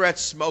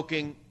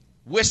 cigarette-smoking,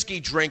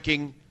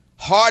 whiskey-drinking,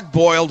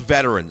 hard-boiled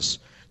veterans.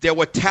 There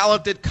were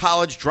talented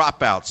college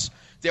dropouts.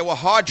 There were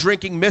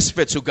hard-drinking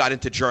misfits who got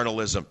into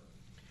journalism.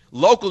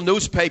 Local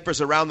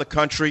newspapers around the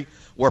country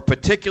were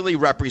particularly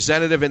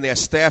representative in their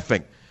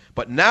staffing.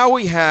 But now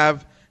we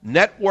have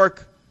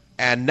network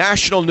and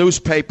national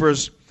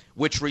newspapers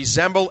which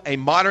resemble a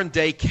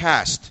modern-day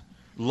caste,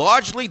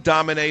 largely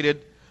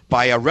dominated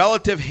by a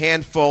relative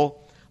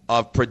handful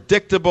of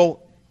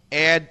predictable,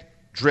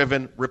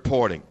 ad-driven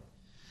reporting.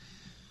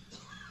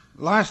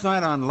 Last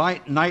night on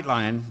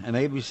Nightline, an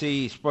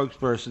ABC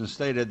spokesperson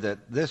stated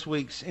that this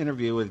week's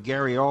interview with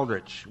Gary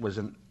Aldrich was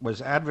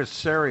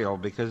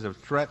adversarial because of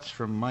threats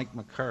from Mike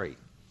McCurry.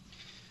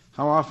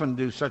 How often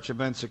do such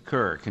events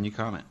occur? Can you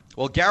comment?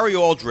 Well, Gary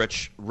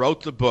Aldrich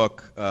wrote the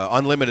book,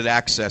 Unlimited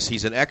Access.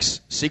 He's an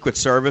ex-Secret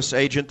Service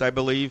agent, I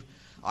believe.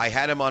 I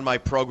had him on my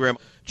program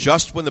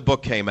just when the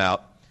book came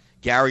out.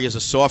 Gary is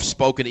a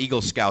soft-spoken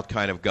Eagle Scout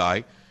kind of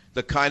guy,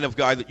 the kind of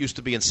guy that used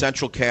to be in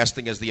Central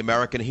Casting as the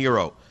American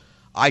hero.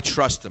 I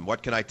trust him.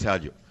 What can I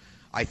tell you?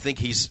 I think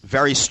he's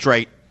very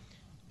straight.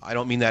 I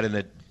don't mean that in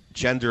a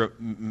gender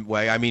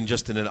way. I mean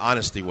just in an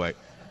honesty way.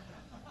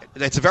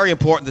 It's very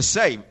important to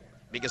say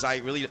because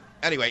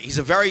anyway, he's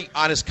a very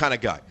honest kind of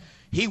guy.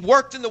 He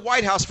worked in the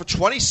White House for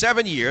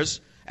 27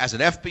 years as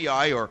an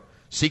FBI or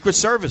Secret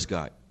Service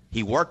guy.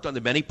 He worked under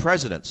many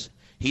presidents.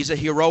 He's a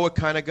heroic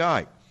kind of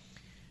guy.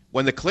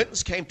 When the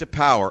Clintons came to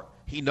power,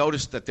 he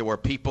noticed that there were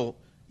people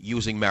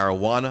using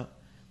marijuana.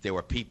 There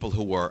were people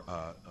who were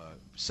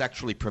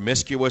sexually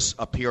promiscuous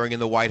appearing in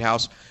the White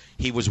House.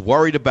 He was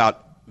worried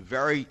about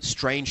very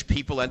strange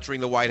people entering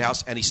the White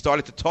House, and he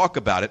started to talk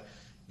about it.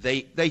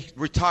 They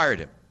retired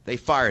him. They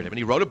fired him, and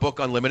he wrote a book,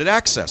 Unlimited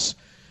Access.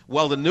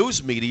 Well, the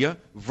news media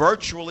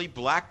virtually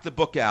blacked the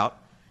book out,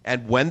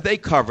 and when they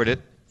covered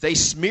it, they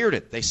smeared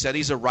it. They said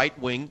he's a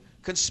right-wing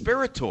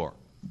conspirator.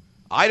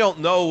 I don't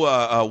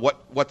know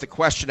what the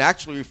question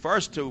actually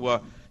refers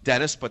to,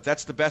 Dennis, but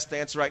that's the best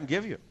answer I can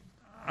give you.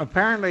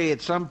 Apparently,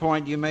 at some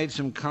point, you made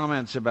some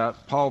comments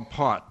about Pol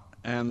Pot,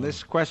 and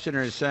this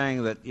questioner is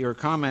saying that your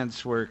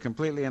comments were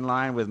completely in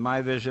line with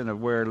my vision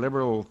of where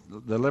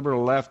the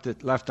liberal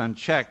left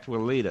unchecked will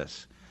lead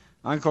us.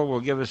 Uncle will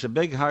give us a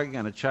big hug,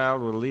 and a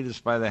child will lead us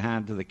by the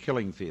hand to the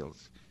killing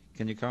fields.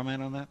 Can you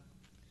comment on that?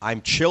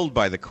 I'm chilled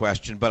by the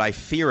question, but I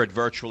fear it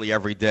virtually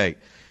every day.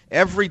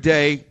 Every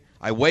day,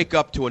 I wake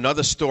up to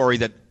another story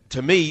that,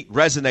 to me,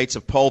 resonates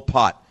of Pol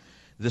Pot.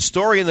 The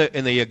story in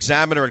the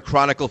Examiner and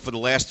Chronicle for the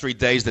last 3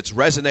 days that's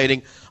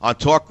resonating on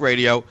talk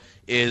radio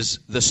is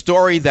the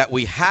story that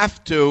we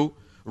have to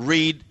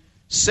read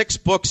 6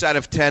 books out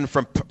of 10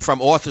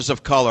 from authors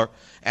of color,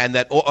 and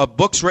that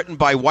books written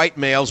by white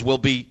males will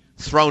be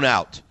thrown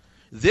out.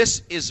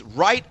 This is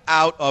right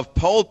out of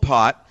Pol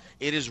Pot.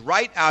 It is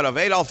right out of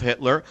Adolf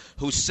Hitler,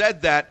 who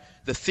said that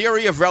the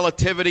theory of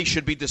relativity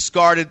should be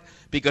discarded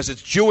because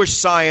it's Jewish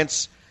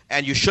science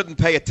and you shouldn't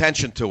pay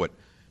attention to it.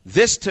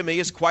 This, to me,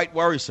 is quite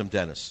worrisome,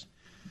 Dennis.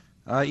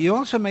 You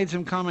also made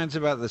some comments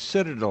about the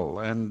Citadel,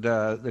 and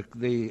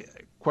the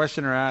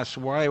questioner asked,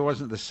 why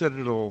wasn't the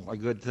Citadel a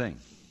good thing?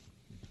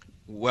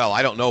 Well,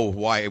 I don't know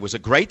why. It was a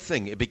great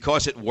thing.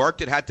 Because it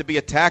worked, it had to be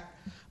attacked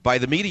by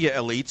the media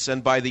elites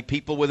and by the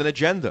people with an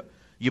agenda.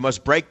 You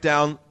must break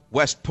down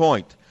West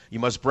Point. You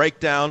must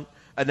break down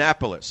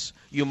Annapolis.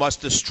 You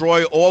must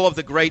destroy all of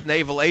the great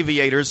naval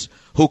aviators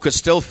who could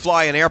still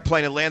fly an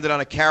airplane and land it on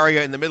a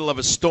carrier in the middle of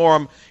a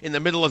storm in the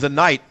middle of the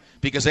night,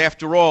 because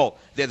after all,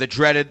 they're the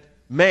dreaded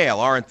male,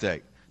 aren't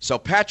they? So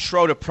Pat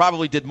Schroeder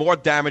probably did more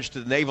damage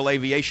to the naval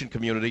aviation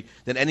community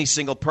than any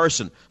single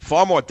person,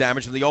 far more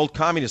damage than the old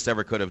communists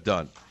ever could have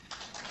done.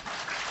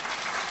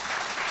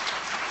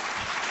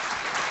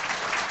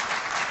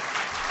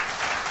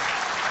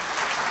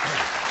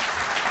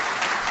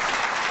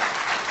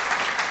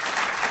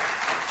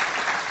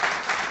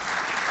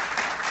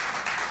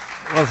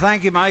 Well,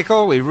 thank you,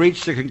 Michael. We've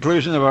reached the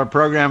conclusion of our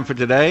program for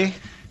today.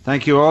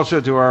 Thank you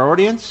also to our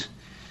audience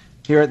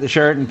here at the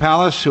Sheraton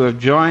Palace who have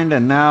joined,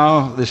 and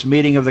now this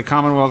meeting of the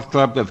Commonwealth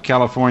Club of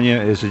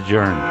California is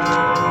adjourned.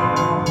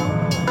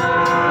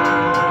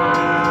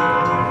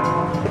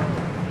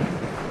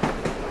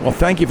 Well,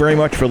 thank you very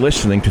much for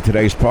listening to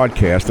today's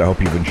podcast. I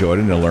hope you've enjoyed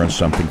it and learned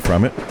something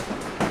from it.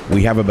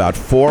 We have about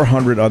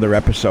 400 other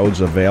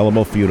episodes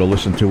available for you to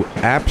listen to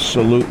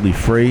absolutely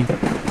free.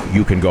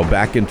 You can go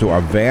back into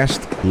our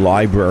vast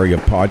library of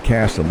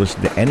podcasts and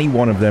listen to any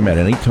one of them at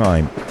any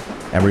time.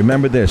 And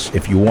remember this,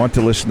 if you want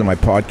to listen to my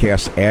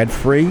podcast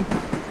ad-free,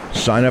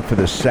 sign up for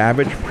the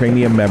Savage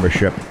Premium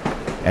membership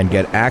and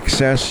get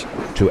access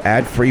to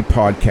ad-free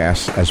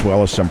podcasts as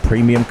well as some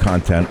premium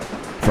content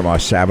from our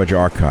Savage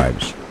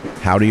archives.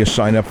 How do you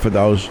sign up for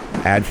those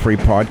ad-free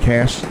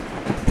podcasts?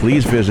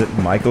 Please visit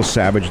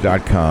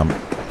michaelsavage.com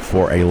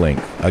for a link.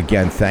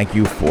 Again, thank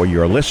you for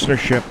your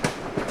listenership.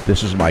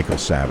 This is Michael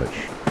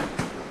Savage.